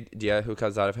like every idea who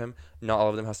comes out of him, not all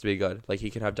of them has to be good. Like he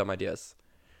can have dumb ideas.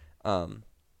 And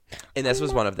this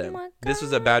was one of them. This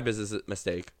was a bad business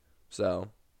mistake. So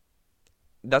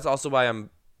that's also why I'm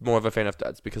more of a fan of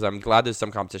Threads, because I'm glad there's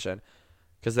some competition.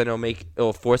 Because then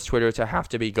it'll force Twitter to have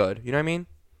to be good. You know what I mean?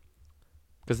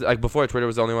 Because like before, Twitter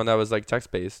was the only one that was like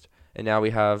text based, and now we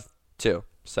have two.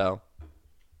 So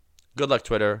good luck,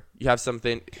 Twitter. You have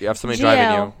something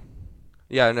driving you.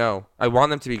 Yeah, no. I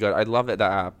want them to be good. I love that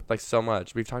app like so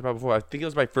much. We've talked about it before. I think it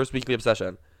was my first weekly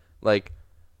obsession. Like,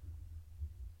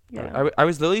 yeah. I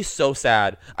was literally so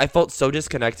sad. I felt so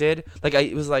disconnected. Like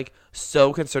I was like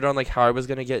so concerned on like how I was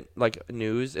gonna get like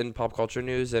news and pop culture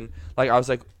news, and like I was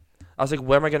like,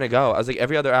 where am I gonna go? I was like,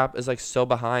 every other app is like so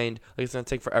behind. Like it's gonna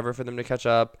take forever for them to catch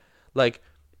up. Like,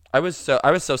 I was so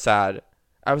sad.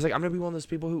 I was like, I'm gonna be one of those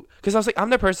people who, because I was like, I'm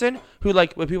the person who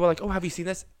like when people are like, oh, have you seen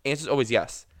this? Answer's always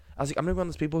yes. I was like, I'm gonna be one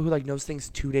of those people who like knows things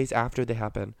 2 days after they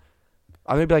happen.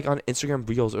 I'm gonna be like on Instagram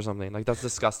Reels or something. Like that's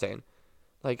disgusting.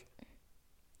 Like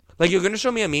you're gonna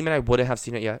show me a meme and I wouldn't have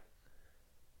seen it yet.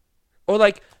 Or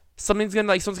like someone's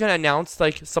gonna announce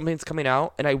like something's coming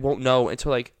out and I won't know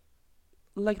until like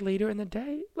later in the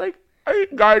day. Like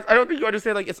guys, I don't think you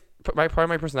understand. Like it's part of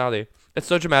my personality. It's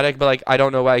so dramatic, but like I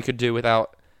don't know what I could do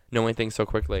without knowing things so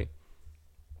quickly.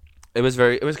 It was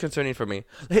concerning for me.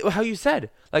 Like, how you said,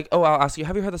 like, oh, I'll ask you,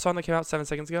 have you heard the song that came out 7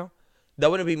 seconds ago? That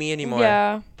wouldn't be me anymore.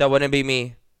 Yeah. That wouldn't be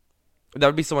me. That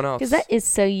would be someone else. Because that is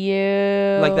so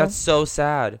you. Like, that's so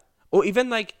sad. Or even,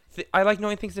 like, I like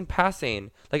knowing things in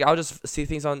passing. Like, I'll just see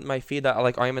things on my feed that,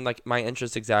 like, I'm in, like, my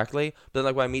interest exactly. But then,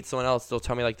 like, when I meet someone else, they'll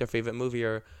tell me, like, their favorite movie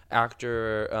or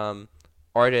actor or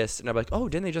artist. And I'm like, oh,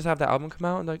 didn't they just have that album come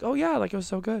out? And they're like, oh, yeah, like, it was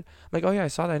so good. I'm like, oh, yeah, I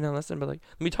saw that. I didn't listen. But, like,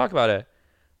 let me talk about it.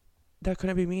 That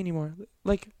couldn't be me anymore.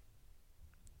 Like,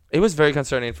 it was very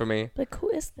concerning for me. Like, who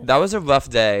is this? That was a rough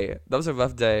day.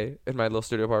 In my little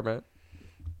studio apartment.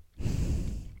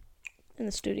 In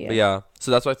the studio. But yeah, so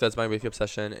that's why that's my weekly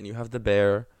obsession. And you have the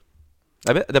bear.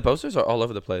 I bet the posters are all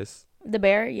over the place. The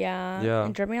bear, yeah. Yeah.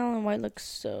 And Jeremy Allen White looks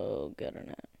so good in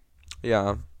it.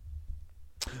 Yeah.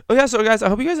 Oh yeah, so guys, I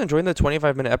hope you guys enjoyed the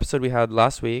 25-minute episode we had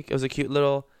last week. It was a cute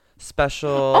little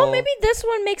special. Oh, maybe this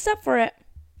one makes up for it.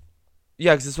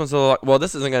 Yeah, because this one's a little... Well,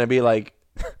 this isn't going to be, like...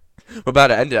 we're about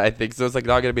to end it, I think. So it's, like,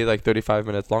 not going to be, like, 35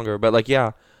 minutes longer. But, like,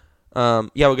 yeah. Yeah,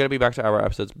 we're going to be back to our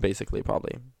episodes, basically,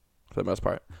 probably. For the most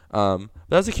part. But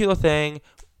that's a cute little thing.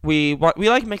 We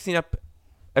like mixing up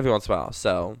every once in a while.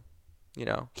 So, you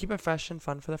know, keep it fresh and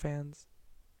fun for the fans.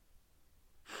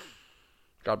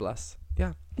 God bless.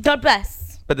 Yeah. God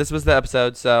bless. But this was the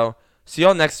episode. So, see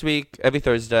y'all next week, every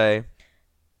Thursday.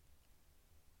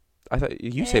 I thought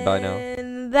you say bye now.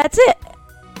 And that's it.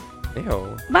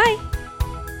 Ew. Bye.